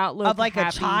 he did not look of like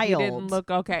happy. a child. He didn't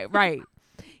look okay. Right.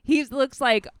 He looks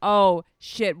like, oh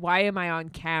shit, why am I on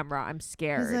camera? I'm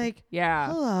scared. He's like,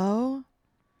 yeah. Hello.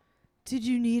 Did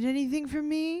you need anything from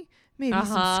me? Maybe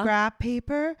some scrap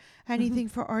paper? Anything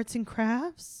for arts and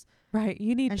crafts? Right.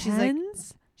 You need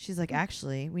pens? She's like,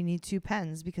 actually, we need 2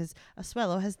 pens because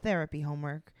Asuelo has therapy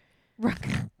homework.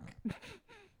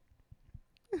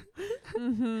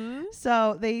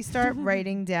 So they start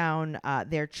writing down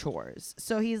their chores.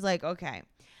 So he's like, okay,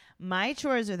 my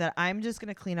chores are that I'm just going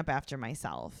to clean up after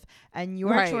myself. And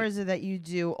your chores are that you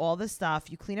do all the stuff.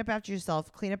 You clean up after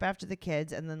yourself, clean up after the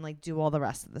kids, and then like do all the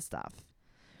rest of the stuff.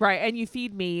 Right. And you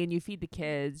feed me and you feed the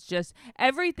kids. Just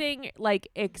everything like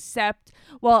except,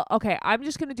 well, okay, I'm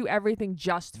just going to do everything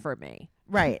just for me.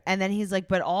 Right. And then he's like,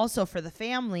 but also for the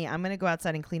family, I'm going to go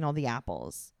outside and clean all the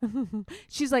apples.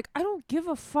 She's like, I don't give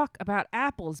a fuck about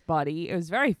apples, buddy. It was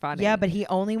very funny. Yeah, but he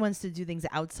only wants to do things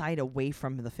outside away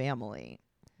from the family.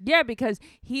 Yeah, because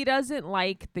he doesn't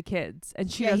like the kids and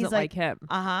she doesn't like him.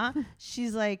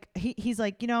 She's like, he's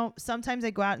like, you know, sometimes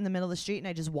I go out in the middle of the street and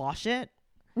I just wash it.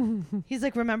 He's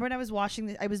like, remember when I was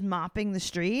I was mopping the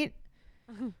street?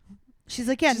 She's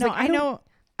like, yeah, I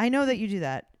know that you do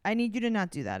that. I need you to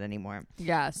not do that anymore.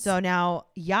 Yes. So now,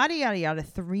 yada, yada, yada,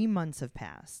 3 months have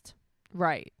passed.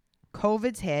 Right.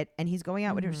 COVID's hit, and he's going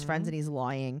out with his friends, and he's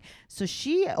lying. So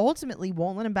she ultimately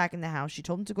won't let him back in the house. She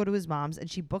told him to go to his mom's, and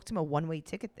she booked him a one-way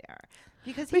ticket there.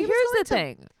 Because here's the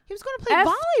thing. He was going to play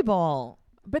volleyball.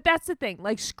 But that's the thing.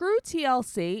 Like, screw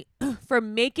TLC for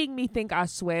making me think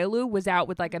Asuelu was out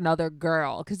with like another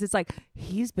girl, because it's like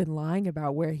he's been lying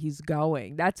about where he's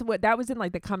going. That was in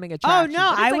like the coming attraction. Oh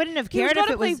no, I wouldn't have cared if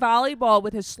it was play volleyball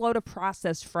with his slow to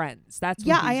process friends. That's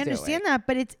what I he's understand doing. that,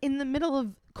 but it's in the middle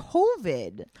of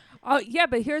COVID. Oh yeah,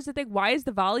 but here's the thing: why is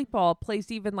the volleyball place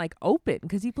even like open?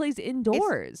 Because he plays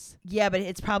indoors. Yeah, but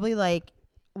it's probably like,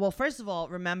 well, first of all,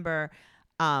 remember,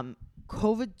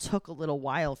 COVID took a little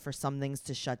while for some things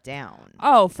to shut down.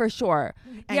 Oh, for sure.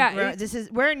 And Yeah,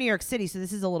 we're in New York City, so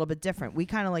this is a little bit different. We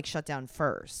kind of like shut down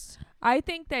first. I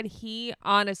think that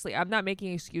honestly, I'm not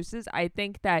making excuses. I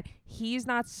think that he's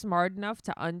not smart enough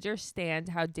to understand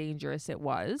how dangerous it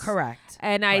was. Correct.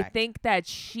 And I Correct. think that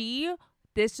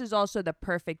this is also the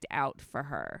perfect out for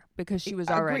her, because she was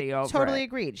already over Totally it.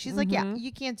 agreed. She's like, yeah,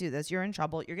 you can't do this. You're in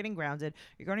trouble. You're getting grounded.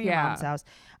 You're going to your Yeah. mom's house.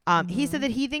 He said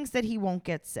that he thinks that he won't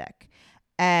get sick.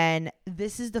 And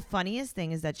this is the funniest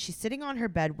thing, is that she's sitting on her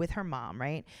bed with her mom,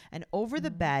 right? And over the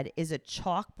bed is a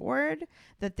chalkboard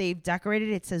that they've decorated.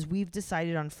 It says, "We've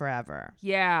decided on forever."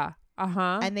 Yeah.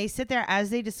 And they sit there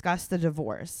as they discuss the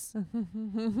divorce.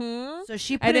 So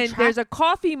she put And then there's a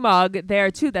coffee mug there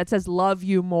too that says "Love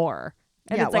you more."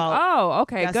 And Yeah, it's well, like, oh,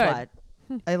 okay, guess good.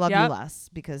 what? I love you Yep. less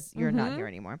because you're not here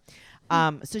anymore.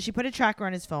 So she put a tracker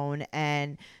on his phone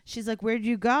and she's like, "Where'd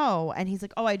you go?" And he's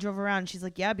like, "Oh, I drove around." She's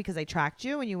like, "Yeah, because I tracked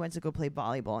you and you went to go play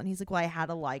volleyball." And he's like, "Well, I had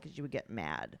to lie because you would get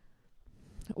mad."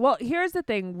 Well, here's the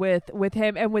thing with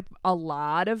him and with a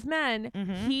lot of men,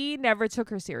 he never took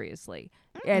her seriously.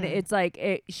 And it's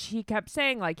like she kept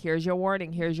saying like, "Here's your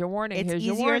warning, here's your warning, It's here's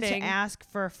your easier warning." to ask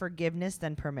for forgiveness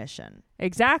than permission.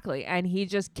 Exactly. And he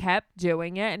just kept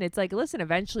doing it. And it's like, listen,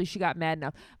 eventually she got mad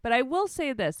enough. But I will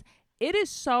say this. It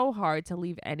is so hard to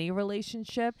leave any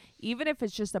relationship, even if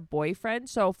it's just a boyfriend.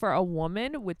 So for a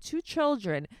woman with 2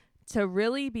 children to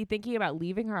really be thinking about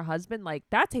leaving her husband, like,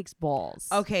 that takes balls.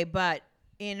 Okay, but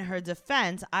in her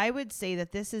defense, I would say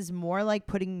that this is more like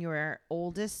putting your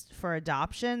oldest for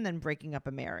adoption than breaking up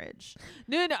a marriage.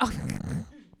 No.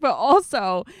 But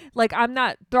also, like, I'm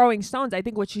not throwing stones. I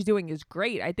think what she's doing is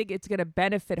great. I think it's going to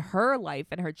benefit her life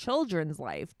and her children's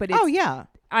life. But Oh, yeah.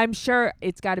 I'm sure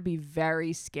it's got to be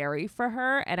very scary for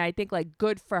her. And I think, like,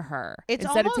 good for her. It's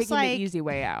instead of almost taking like- the easy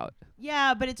way out.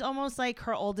 Yeah, but it's almost like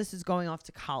her oldest is going off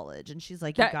to college and she's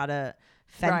like, you gotta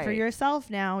fend for Right. yourself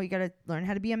now. You gotta learn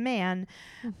how to be a man.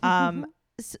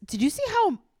 Did you see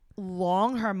how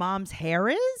long her mom's hair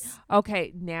is?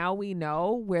 Okay, now we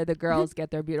know where the girls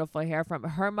get their beautiful hair from.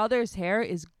 Her mother's hair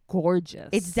is gorgeous.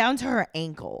 It's down to her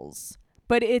ankles.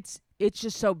 But it's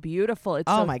just so beautiful.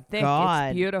 It's Oh so my thick. God.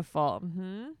 It's beautiful.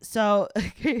 Mm-hmm. So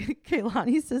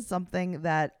Kehlani says something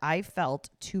that I felt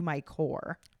to my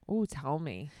core. Ooh, tell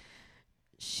me.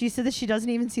 She said that she doesn't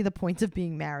even see the point of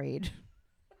being married.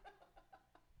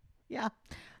 Yeah.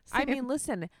 I Same. mean,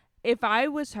 listen, if I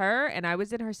was her and I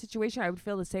was in her situation, I would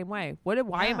feel the same way. Why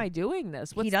am Yeah. I doing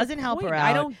this? What's the doesn't help her point? out.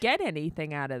 I don't get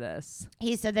anything out of this.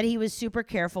 He said that he was super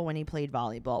careful when he played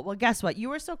volleyball. Well, guess what? You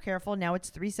were so careful. Now it's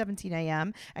 3:17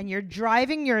 a.m. and you're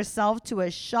driving yourself to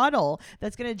a shuttle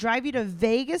that's going to drive you to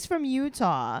Vegas from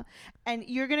Utah. And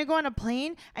you're going to go on a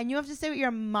plane and you have to stay with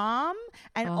your mom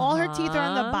and all her teeth are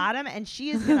on the bottom and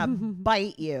she is going to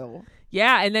bite you.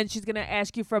 Yeah, and then she's going to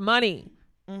ask you for money.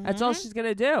 That's all she's going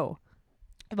to do.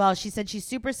 Well, she said she's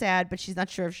super sad, but she's not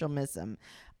sure if she'll miss him.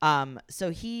 So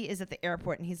he is at the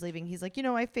airport and he's leaving. He's like, I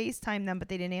FaceTimed them, but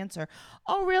they didn't answer.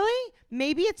 Oh, really?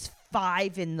 Maybe it's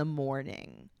 5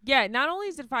 a.m. Yeah, not only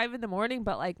is it 5 a.m,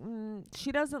 but like,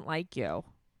 she doesn't like you.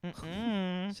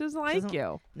 Mm-mm. She doesn't like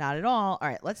you. Not at all. All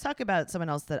right, let's talk about someone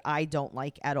else that I don't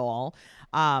like at all.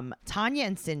 Tanya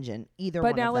and Sinjin, either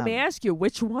one But now of let me them. ask you,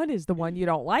 which one is the one you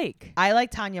don't like? I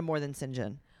like Tanya more than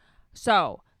Sinjin.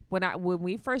 So when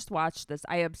we first watched this,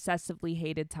 I obsessively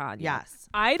hated Tanya. Yes.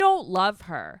 I don't love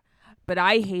her, but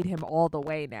I hate him all the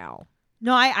way now.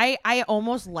 No, I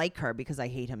almost like her because I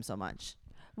hate him so much.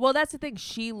 Well, that's the thing.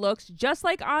 She looks just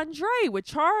like Andre with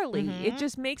Charlie. It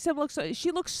just makes him look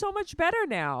she looks so much better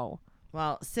now.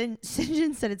 Well,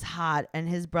 Sinjin said it's hot, and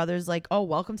his brother's like, "Oh,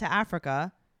 welcome to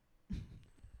Africa."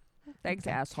 Thanks,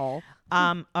 asshole.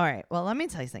 All right. Well, let me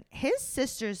tell you something. His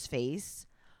sister's face.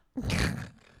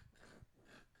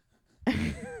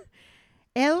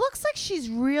 It looks like she's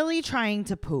really trying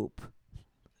to poop.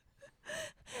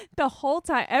 The whole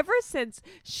time, ever since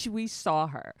we saw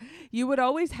her, you would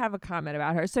always have a comment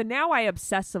about her. So now I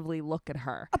obsessively look at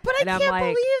her. But I and I'm can't like,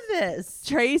 believe this.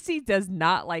 Tracy does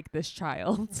not like this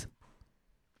child.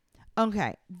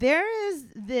 Okay. There is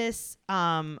this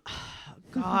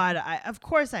God, of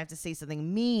course I have to say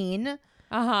something mean.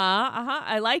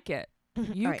 I like it.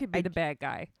 You All right, could be the bad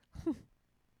guy.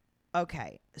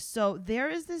 Okay, so there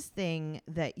is this thing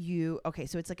that so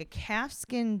it's like a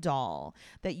calfskin doll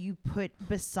that you put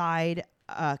beside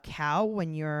a cow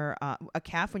when you're a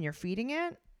calf when you're feeding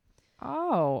it.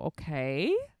 Oh,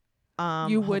 okay.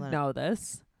 You would know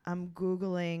this. I'm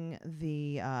Googling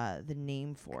the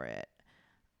name for it.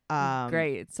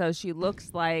 Great. So she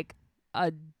looks like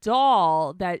a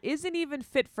doll that isn't even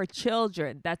fit for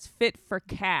children. That's fit for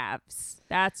calves.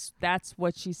 That's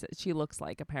what she looks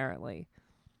like, apparently.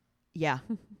 Yeah.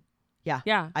 Yeah.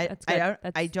 Yeah.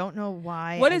 I don't know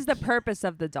why. What is the purpose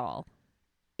of the doll?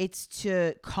 It's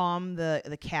to calm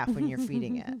the calf when you're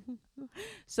feeding it.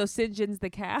 So St. John's the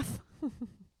calf?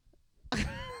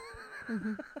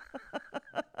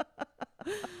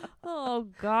 Oh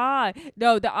God.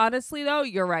 No, honestly though,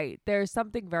 you're right. There's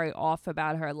something very off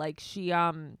about her. Like she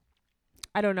I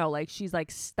don't know, like she's like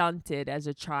stunted as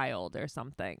a child or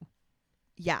something.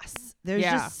 Yes. There's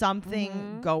just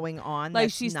something going on.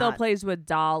 Like she still plays with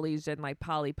dollies and like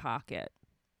Polly Pocket.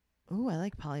 Ooh, I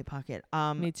like Polly Pocket.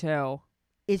 Me too.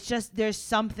 It's just there's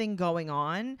something going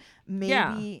on.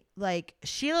 Maybe like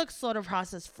she looks slaughter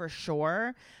processed for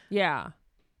sure. Yeah.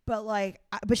 But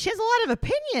but she has a lot of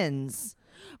opinions.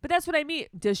 But that's what I mean.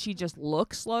 Does she just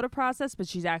look slow to process, but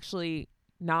she's actually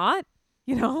not?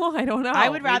 You know, I don't know. I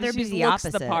would rather be the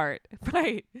opposite. The part.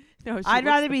 Right. No, I'd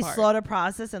rather be slow to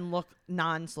process and look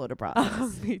non-slow to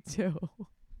process. Me too.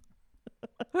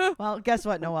 Well, guess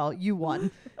what, Noelle? You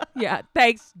won. Yeah.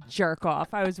 Thanks, jerk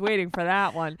off. I was waiting for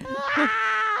that one.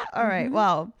 All right.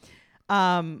 Well,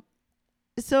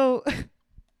 so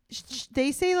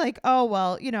they say like, oh,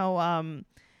 well, you know,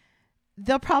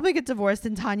 they'll probably get divorced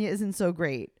and Tanya isn't so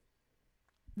great.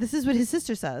 This is what his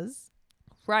sister says.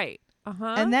 Right.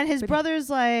 Uh-huh. And then his brother's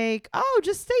like, oh,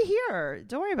 just stay here.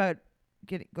 Don't worry about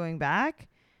going back.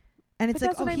 And it's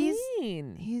like, oh,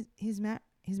 he's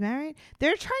married.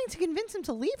 They're trying to convince him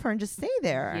to leave her and just stay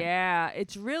there. Yeah,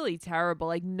 it's really terrible.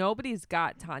 Like nobody's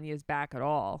got Tanya's back at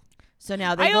all. So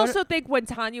now I also think when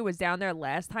Tanya was down there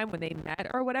last time when they met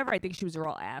or whatever, I think she was a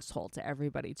real asshole to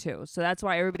everybody too. So that's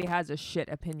why everybody has a shit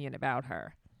opinion about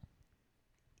her.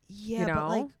 Yeah, you know? but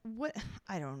like what?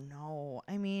 I don't know.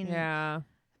 I mean, yeah.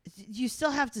 You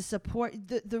still have to support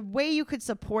the way you could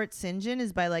support St. John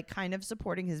is by like kind of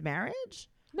supporting his marriage.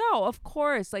 No, of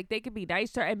course. Like they could be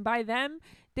nicer, and by them,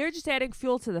 they're just adding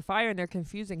fuel to the fire and they're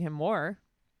confusing him more.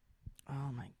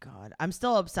 Oh my God, I'm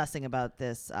still obsessing about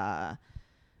this.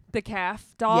 The calf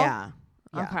doll. Yeah.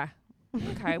 Okay.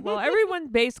 Okay. Well, everyone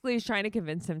basically is trying to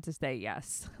convince him to stay.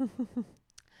 Yes.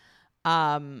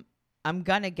 I'm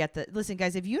gonna get listen,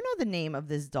 guys. If you know the name of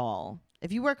this doll,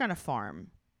 if you work on a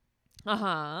farm.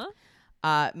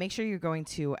 Make sure you're going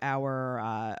to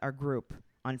our group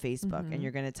on Facebook and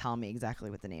you're going to tell me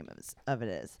exactly what the name of it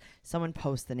is. Someone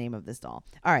post the name of this doll.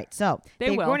 All right, so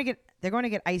they're going to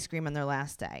get ice cream on their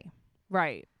last day.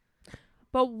 Right.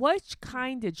 But which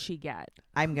kind did she get?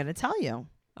 I'm going to tell you.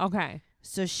 Okay.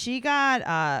 So she got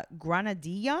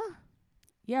granadilla.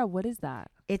 Yeah, what is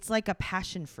that? It's like a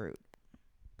passion fruit.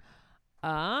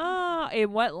 Ah,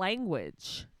 in what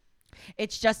language?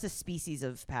 It's just a species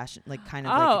of passion, like kind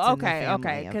of. Oh,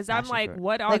 okay. Because I'm like, fruit.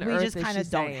 what on like earth we just kind of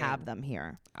don't have them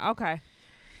here. Okay.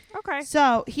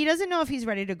 So he doesn't know if he's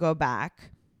ready to go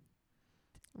back.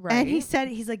 Right. And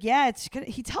he's like, yeah,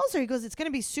 he tells her, he goes, it's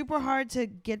gonna be super hard to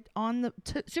get on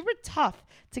super tough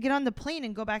to get on the plane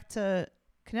and go back to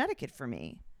Connecticut for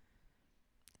me.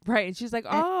 Right. And she's like,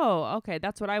 oh, okay,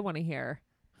 that's what I want to hear.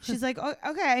 She's like, oh,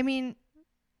 okay. I mean,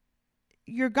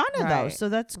 you're gonna though, so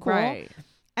that's cool. Right.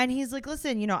 And he's like,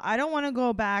 listen, you know, I don't want to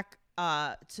go back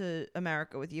to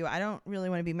America with you. I don't really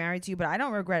want to be married to you, but I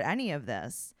don't regret any of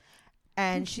this.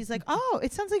 And she's like, oh,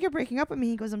 it sounds like you're breaking up with me.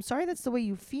 He goes, I'm sorry that's the way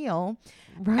you feel.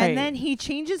 Right. And then he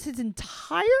changes his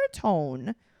entire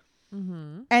tone.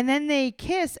 Mm-hmm. And then they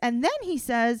kiss. And then he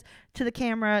says to the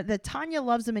camera that Tanya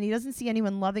loves him and he doesn't see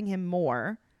anyone loving him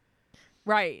more.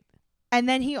 Right. And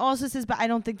then he also says, but I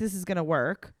don't think this is going to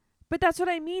work. But that's what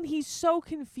I mean. He's so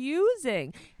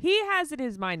confusing. He has in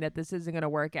his mind that this isn't going to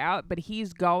work out, but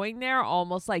he's going there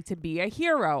almost like to be a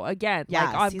hero again.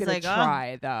 Yes, like, I'm going to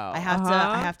try, though. I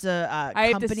have to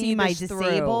accompany my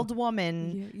disabled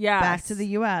woman back to the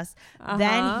U.S.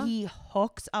 Then he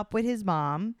hooks up with his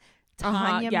mom.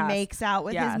 Tanya makes out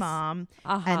with his mom,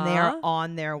 and they're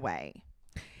on their way.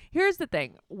 Here's the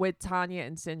thing with Tanya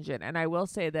and St. John, and I will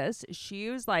say this. She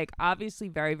was like obviously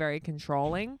very, very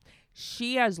controlling.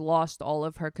 She has lost all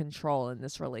of her control in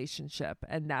this relationship,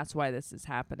 and that's why this is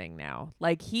happening now.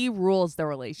 Like, he rules the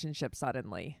relationship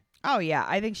suddenly. Oh, yeah.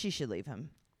 I think she should leave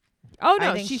him. Oh,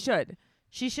 no, she should.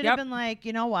 She should have been like,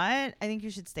 you know what? I think you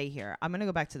should stay here. I'm going to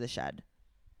go back to the shed.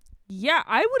 Yeah,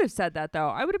 I would have said that though.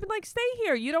 I would have been like, stay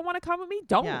here. You don't want to come with me?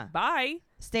 Don't. Yeah. Bye.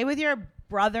 Stay with your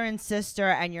brother and sister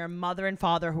and your mother and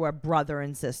father who are brother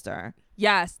and sister.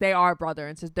 Yes, they are brother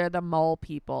and sister. They're the mole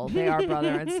people. They are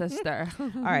brother and sister.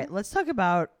 All right, let's talk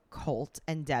about Colt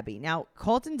and Debbie. Now,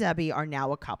 Colt and Debbie are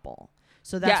now a couple.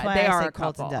 So that's why they I are say a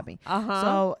Colt couple. and Debbie. Uh-huh.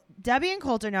 So Debbie and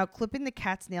Colt are now clipping the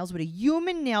cat's nails with a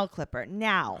human nail clipper.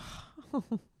 Now,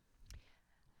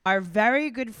 our very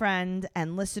good friend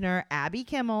and listener, Abby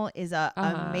Kimmel, is a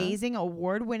amazing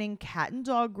award-winning cat and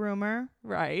dog groomer.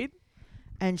 Right.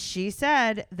 And she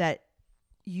said that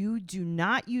you do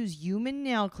not use human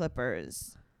nail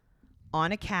clippers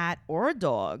on a cat or a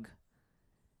dog.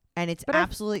 And it's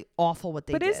absolutely awful what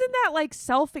they did. But isn't that like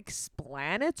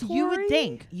self-explanatory? You would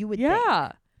think. Think.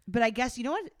 Yeah. But I guess, you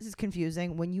know what is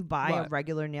confusing? When you buy a What?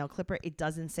 regular nail clipper, it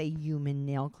doesn't say human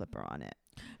nail clipper on it.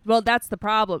 Well, that's the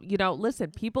problem. You know,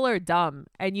 listen, people are dumb.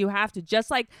 And you have to,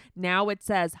 just like now it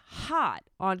says hot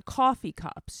on coffee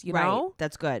cups, you know?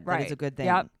 That's good. That is a good thing.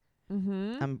 Yep.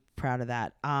 Mm-hmm. I'm proud of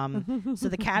that. So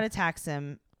the cat attacks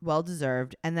him, well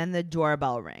deserved, and then the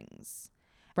doorbell rings.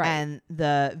 Right. And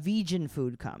the vegan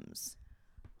food comes.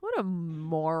 What a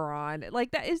moron.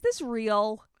 Like, that, is this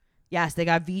real? Yes, they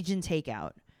got vegan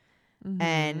takeout. Mm-hmm.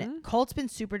 And Colt's been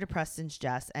super depressed since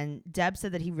Jess. And Deb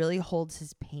said that he really holds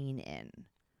his pain in.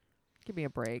 Give me a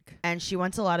break. And she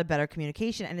wants a lot of better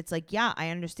communication. And it's like, yeah, I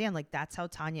understand. Like, that's how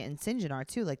Tanya and St. John are,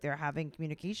 too. Like, they're having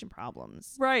communication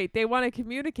problems. Right. They want to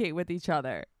communicate with each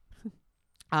other.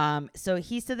 So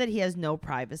he said that he has no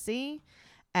privacy.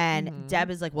 And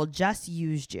Deb is like, well, Jess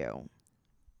used you.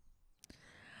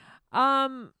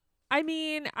 I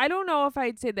mean, I don't know if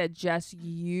I'd say that Jess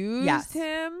used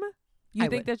him. You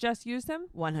think that Jess used him?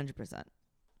 100%.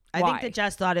 I think that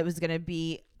Jess thought it was going to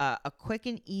be a quick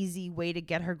and easy way to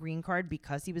get her green card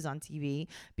because he was on TV,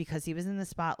 because he was in the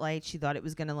spotlight. She thought it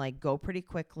was going to like go pretty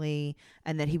quickly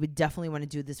and that he would definitely want to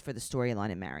do this for the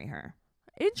storyline and marry her.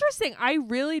 Interesting. I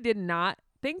really did not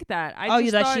think that.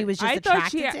 You thought she was just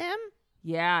attracted to him?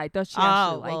 Yeah, I thought she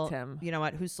actually liked him. You know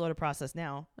what? Who's slow to process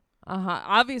now?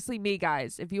 Obviously me,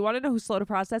 guys. If you want to know who's slow to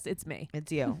process, it's me.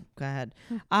 It's you. Go ahead.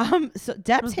 So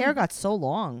Deb's hair got so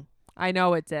long. I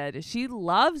know it did. She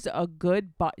loves a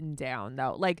good button down,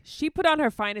 though. Like, she put on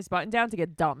her finest button down to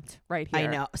get dumped right here.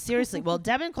 I know. Seriously. Well,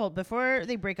 Deb and Colt, before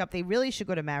they break up, they really should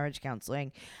go to marriage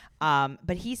counseling.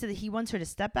 But he said that he wants her to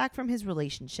step back from his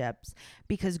relationships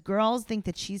because girls think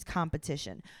that she's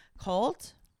competition.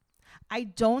 Colt, I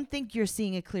don't think you're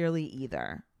seeing it clearly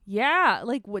either. Yeah.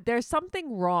 Like, there's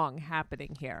something wrong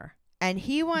happening here. And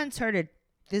he wants her to,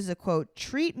 this is a quote,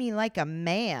 treat me like a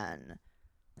man.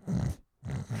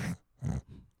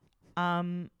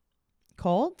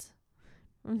 Colt?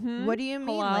 Mm-hmm. What do you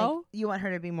mean? Hello? Like, you want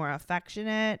her to be more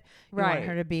affectionate? You Right. want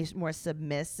her to be more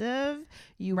submissive?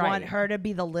 You Right. want her to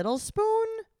be the little spoon?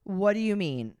 What do you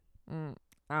mean? I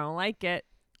don't like it.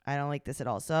 I don't like this at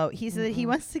all. So he said that he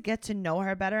wants to get to know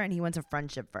her better and he wants a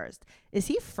friendship first. Is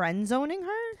he friend zoning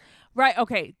her? Right.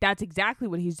 Okay. That's exactly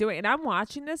what he's doing. And I'm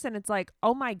watching this and it's like,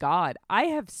 oh my God, I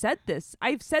have said this.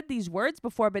 I've said these words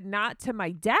before, but not to my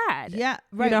dad. Yeah.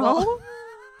 Right. You know?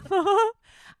 Well,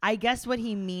 I guess what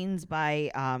he means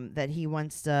by that he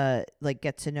wants to like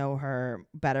get to know her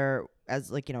better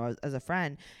as like, you know, as a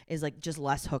friend is like just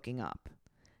less hooking up.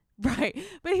 Right.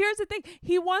 But here's the thing.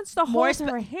 He wants to hold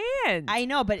her hand. I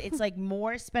know, but it's like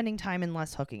more spending time and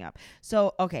less hooking up.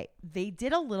 So, okay, they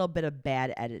did a little bit of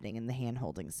bad editing in the hand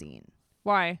holding scene.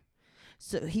 Why?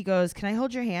 So he goes, can I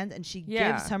hold your hand? And she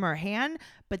gives him her hand,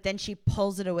 but then she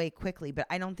pulls it away quickly. But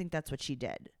I don't think that's what she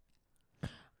did.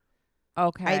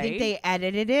 Okay. I think they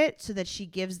edited it so that she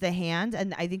gives the hand,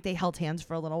 and I think they held hands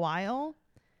for a little while.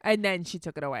 And then she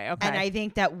took it away. Okay. And I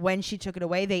think that when she took it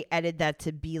away, they edited that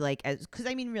to be like, because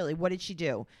I mean, really, what did she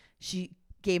do? She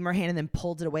gave him her hand and then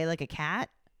pulled it away like a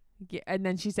cat. Yeah, and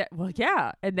then she said, well,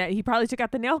 yeah. And then he probably took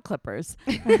out the nail clippers.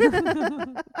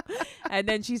 And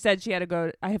then she said she had to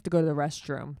go, I have to go to the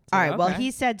restroom. So, all right. Well, he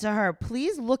said to her,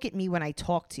 please look at me when I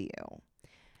talk to you.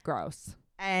 Gross.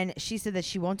 And she said that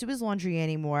she won't do his laundry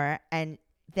anymore. And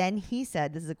then he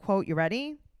said, this is a quote. You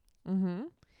ready? Mm-hmm.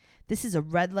 This is a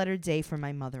red letter day for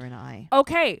my mother and I.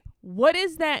 Okay. What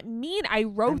does that mean? I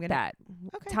wrote that.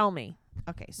 Okay. Tell me.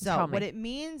 Okay, so what it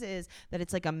means is that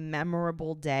it's like a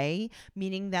memorable day,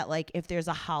 meaning that like if there's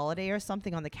a holiday or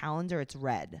something on the calendar, it's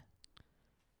red.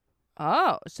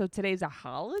 Oh, so today's a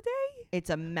holiday? It's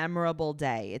a memorable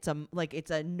day. It's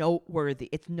noteworthy.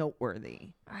 It's noteworthy.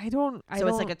 So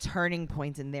it's like a turning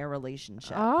point in their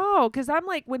relationship. Oh, because I'm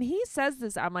like, when he says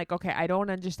this, I'm like, okay, I don't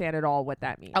understand at all what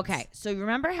that means. Okay, so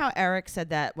remember how Eric said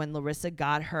that when Larissa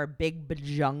got her big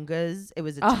bajungas, it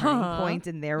was a turning point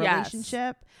in their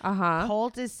relationship?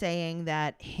 Colt is saying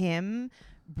that him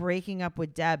breaking up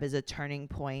with Deb is a turning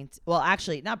point. Well,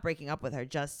 actually, not breaking up with her,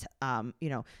 just,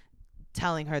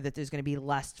 telling her that there's going to be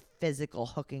less physical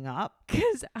hooking up.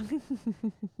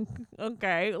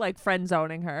 Okay, like friend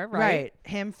zoning her, right? Right.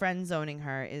 Him friend zoning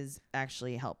her is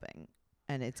actually helping,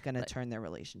 and it's going to turn their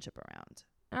relationship around.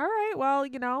 All right. Well,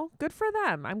 good for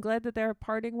them. I'm glad that they're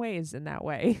parting ways in that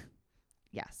way.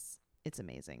 Yes. It's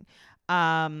amazing.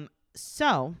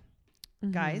 So,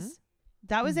 guys,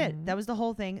 that was it. That was the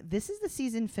whole thing. This is the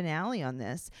season finale on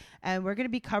this, and we're going to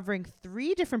be covering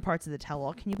 3 different parts of the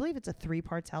tell-all. Can you believe it's a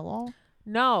 3-part tell-all?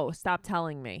 No, stop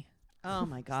telling me. Oh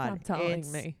my God. Stop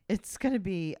telling me. It's going to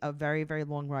be a very, very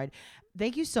long ride.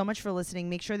 Thank you so much for listening.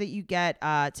 Make sure that you get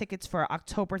tickets for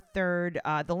October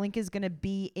 3rd. The link is going to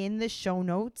be in the show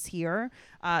notes here.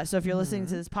 So if you're listening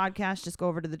to this podcast, just go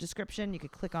over to the description. You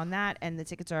could click on that, and the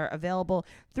tickets are available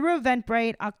through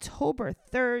Eventbrite, October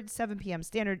 3rd, 7 p.m.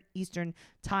 Standard Eastern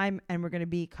Time. And we're going to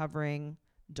be covering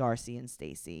Darcy and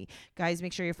Stacey. Guys,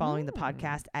 make sure you're following the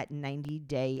podcast at 90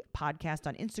 Day Podcast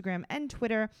on Instagram and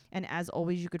Twitter. And as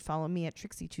always, you could follow me at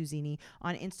Trixie Tuzini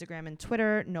on Instagram and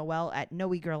Twitter, Noelle at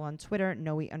NoeGirl on Twitter,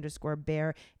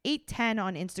 Noe_bear810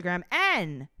 on Instagram.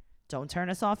 And don't turn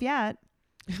us off yet.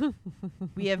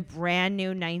 We have brand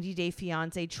new 90 Day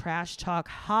Fiancé Trash Talk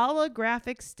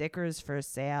holographic stickers for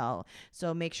sale.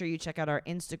 So make sure you check out our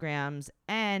Instagrams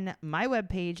and my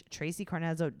webpage,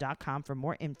 tracycarnazzo.com, for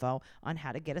more info on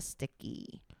how to get a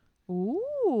sticky.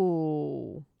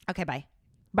 Ooh. Okay, bye.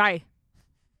 Bye.